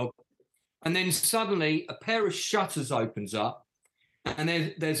dialogue. And then suddenly a pair of shutters opens up, and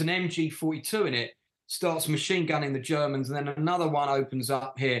there's an MG42 in it, starts machine gunning the Germans, and then another one opens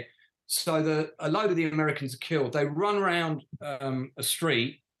up here. So a load of the Americans are killed. They run around a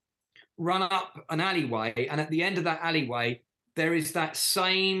street, run up an alleyway, and at the end of that alleyway, there is that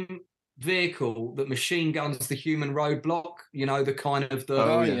same vehicle that machine guns the human roadblock. You know, the kind of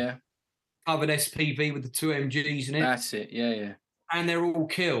the covered SPV with the 2 MGs in it. That's it. Yeah. And they're all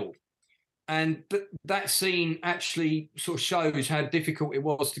killed. And that scene actually sort of shows how difficult it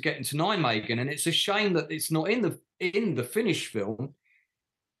was to get into Nijmegen. And it's a shame that it's not in the finished film.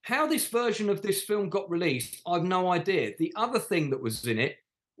 How this version of this film got released, I've no idea. The other thing that was in it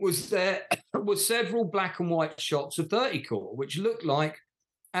was there was several black and white shots of 30 core, which looked like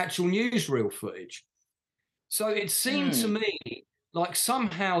actual newsreel footage. So it seemed to me like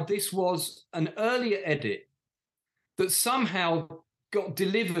somehow this was an earlier edit that somehow got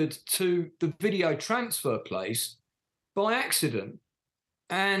delivered to the video transfer place by accident.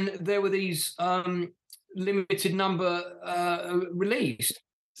 And there were these limited number released.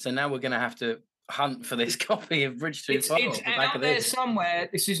 So now we're going to have to hunt for this copy of Bridge Too Far. It's out there somewhere.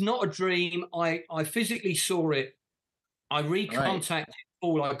 This is not a dream. I physically saw it. I recontacted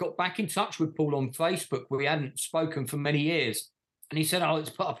Paul. I got back in touch with Paul on Facebook. We hadn't spoken for many years. And he said, it's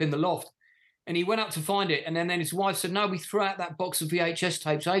put up in the loft. And he went up to find it. And then his wife said, no, we threw out that box of VHS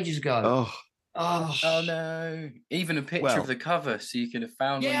tapes ages ago. Oh no! Even a picture of the cover, so you could have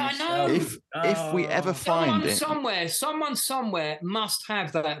found. Yeah, I know. If we ever find someone somewhere must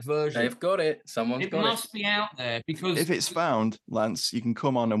have that version. They've got it. It must be out there, because if it's found, Lance, you can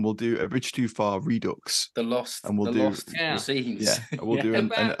come on and we'll do a Bridge Too Far redux. The lost, and we'll do scenes. Yeah, we'll do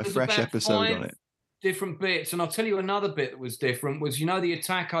a fresh episode on it. Different bits, and I'll tell you another bit that was different was the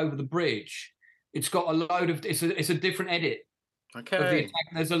attack over the bridge. It's got a load of it's a different edit. Okay.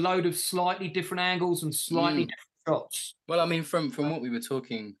 There's a load of slightly different angles and slightly different shots. Well, I mean, from what we were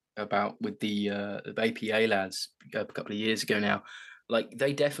talking about with the APA lads a couple of years ago now, like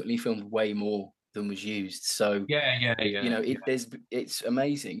they definitely filmed way more than was used. So yeah. It's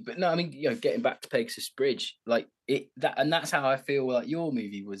amazing. But no, I mean, getting back to Pegasus Bridge, like that's how I feel like your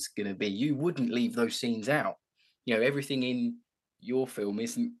movie was going to be. You wouldn't leave those scenes out. Everything in your film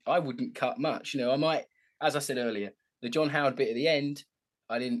isn't. I wouldn't cut much. I might, as I said earlier. The John Howard bit at the end,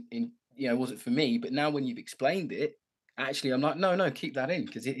 I didn't, wasn't for me. But now when you've explained it, actually, I'm like, no, keep that in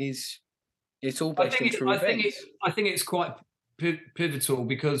because it's all based on true events. I think it's quite pivotal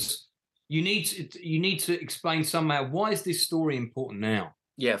because you need to explain somehow why is this story important now.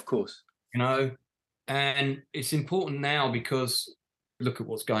 Yeah, of course. And it's important now because look at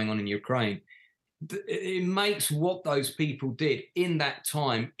what's going on in Ukraine. It makes what those people did in that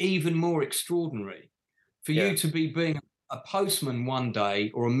time even more extraordinary. For you to be being a postman one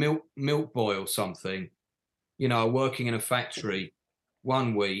day or a milk boy or something, working in a factory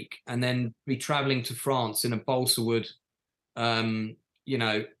one week and then be traveling to France in a balsa wood,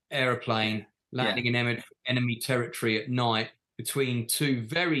 aeroplane, landing in enemy territory at night between two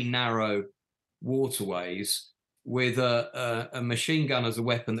very narrow waterways with a machine gun as a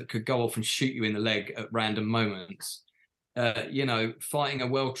weapon that could go off and shoot you in the leg at random moments. Fighting a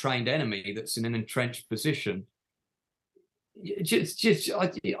well-trained enemy that's in an entrenched position. This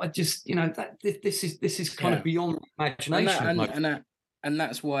is kind of beyond imagination. And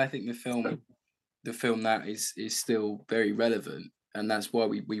that's why I think the film that is still very relevant, and that's why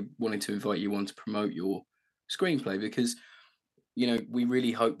we wanted to invite you on to promote your screenplay because we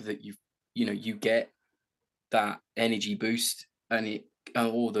really hope that you get that energy boost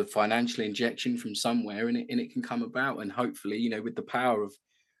or the financial injection from somewhere and it can come about. And hopefully, with the power of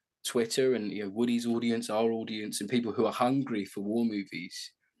Twitter and Woody's audience, our audience, and people who are hungry for war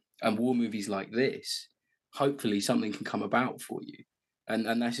movies and war movies like this, hopefully something can come about for you.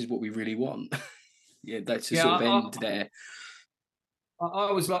 And this is what we really want. That's the sort of end there. I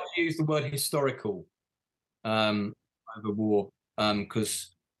always like to use the word historical over war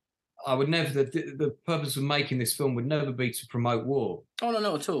because I would never. The purpose of making this film would never be to promote war. Oh no,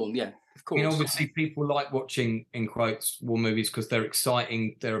 not at all. Yeah, of course. Obviously, people like watching, in quotes, war movies because they're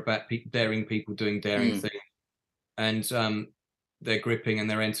exciting. They're about daring people doing daring things, and they're gripping and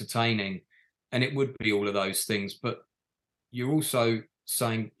they're entertaining. And it would be all of those things. But you're also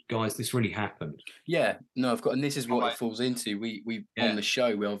saying, guys, this really happened. Yeah, no, I've got, and this is what it falls into. We on the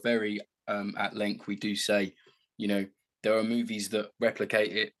show we are very at length. We do say, there are movies that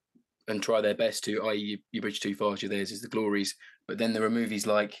replicate it and try their best to, i.e. You Bridge Too Far, theirs is The Glories. But then there are movies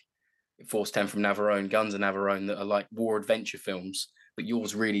like Force 10 from Navarone, Guns of Navarone, that are like war adventure films. But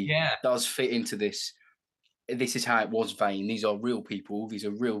yours really does fit into this. This is how it was vein. These are real people. These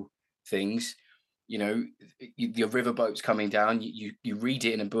are real things. Your riverboat's coming down. You read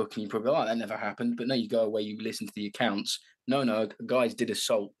it in a book and you probably, that never happened. But no, you go away, you listen to the accounts. No, guys did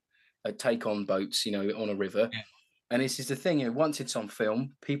assault, take on boats, on a river. Yeah. And this is the thing, once it's on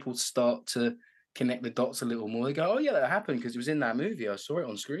film, people start to connect the dots a little more. They go, oh yeah, that happened because it was in that movie. I saw it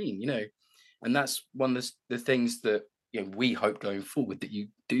on screen, and that's one of the things that we hope going forward that you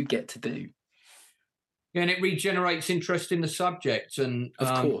do get to do. Yeah, and it regenerates interest in the subject, and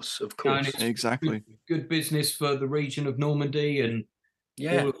of course, and it's exactly good business for the region of Normandy, and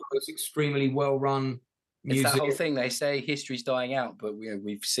all of those extremely well run. It's that whole thing they say history's dying out, but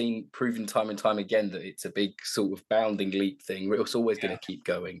we've seen proven time and time again that it's a big sort of bounding leap thing. It's always going to keep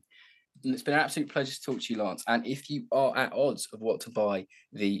going. And it's been an absolute pleasure to talk to you, Lance. And if you are at odds of what to buy,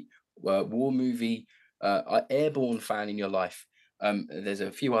 the war movie Airborne fan in your life, there's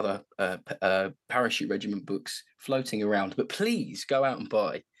a few other parachute regiment books floating around, but please go out and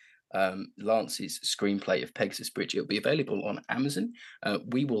buy Lance's screenplay of Pegasus Bridge. It'll be available on Amazon.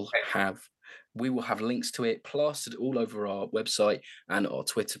 We will have links to it plastered all over our website and our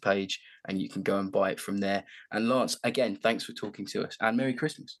Twitter page, and you can go and buy it from there. And Lance, again, thanks for talking to us, and Merry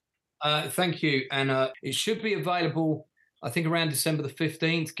Christmas. Thank you. And it should be available, I think, around December the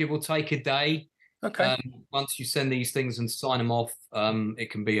 15th, give or take a day. Okay. Once you send these things and sign them off, it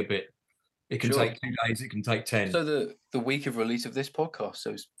can be a bit. It can take 2 days. It can take 10. So the week of release of this podcast,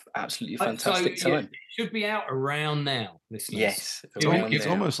 so it's absolutely fantastic time. It should be out around now, listeners. Yes, it's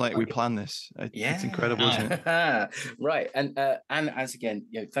almost like we planned this. It's incredible, isn't it? Right, and as again,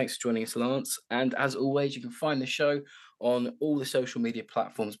 thanks for joining us, Lance. And as always, you can find the show on all the social media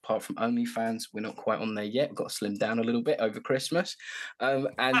platforms apart from OnlyFans. We're not quite on there yet. We've got to slim down a little bit over Christmas. But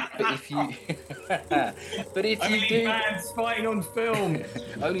if you do, fans fighting on film.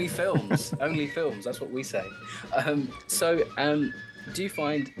 only films. That's what we say. Do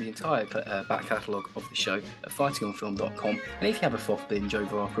find the entire back catalogue of the show at fightingonfilm.com. And if you have a FOF binge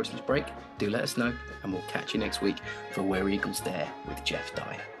over our Christmas break, do let us know, and we'll catch you next week for Where Eagles Dare with Jeff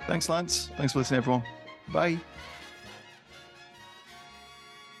Dyer. Thanks, Lance. Thanks for listening, everyone. Bye.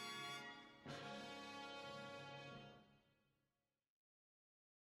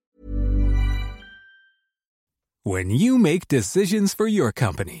 When you make decisions for your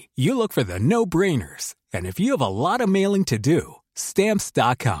company, you look for the no-brainers. And if you have a lot of mailing to do,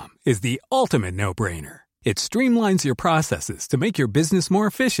 Stamps.com is the ultimate no-brainer. It streamlines your processes to make your business more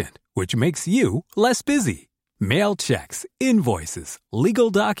efficient, which makes you less busy. Mail checks, invoices,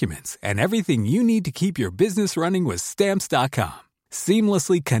 legal documents, and everything you need to keep your business running with Stamps.com.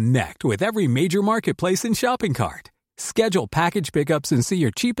 Seamlessly connect with every major marketplace and shopping cart. Schedule package pickups and see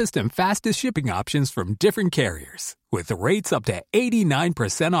your cheapest and fastest shipping options from different carriers, with rates up to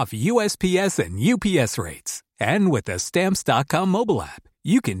 89% off USPS and UPS rates. And with the Stamps.com mobile app,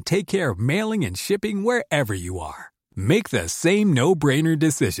 you can take care of mailing and shipping wherever you are. Make the same no-brainer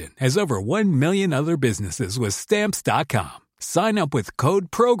decision as over 1 million other businesses with Stamps.com. Sign up with code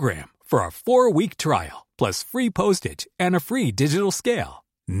PROGRAM for a 4-week trial, plus free postage and a free digital scale.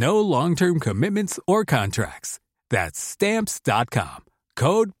 No long-term commitments or contracts. That's Stamps.com.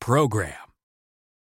 Code PROGRAM.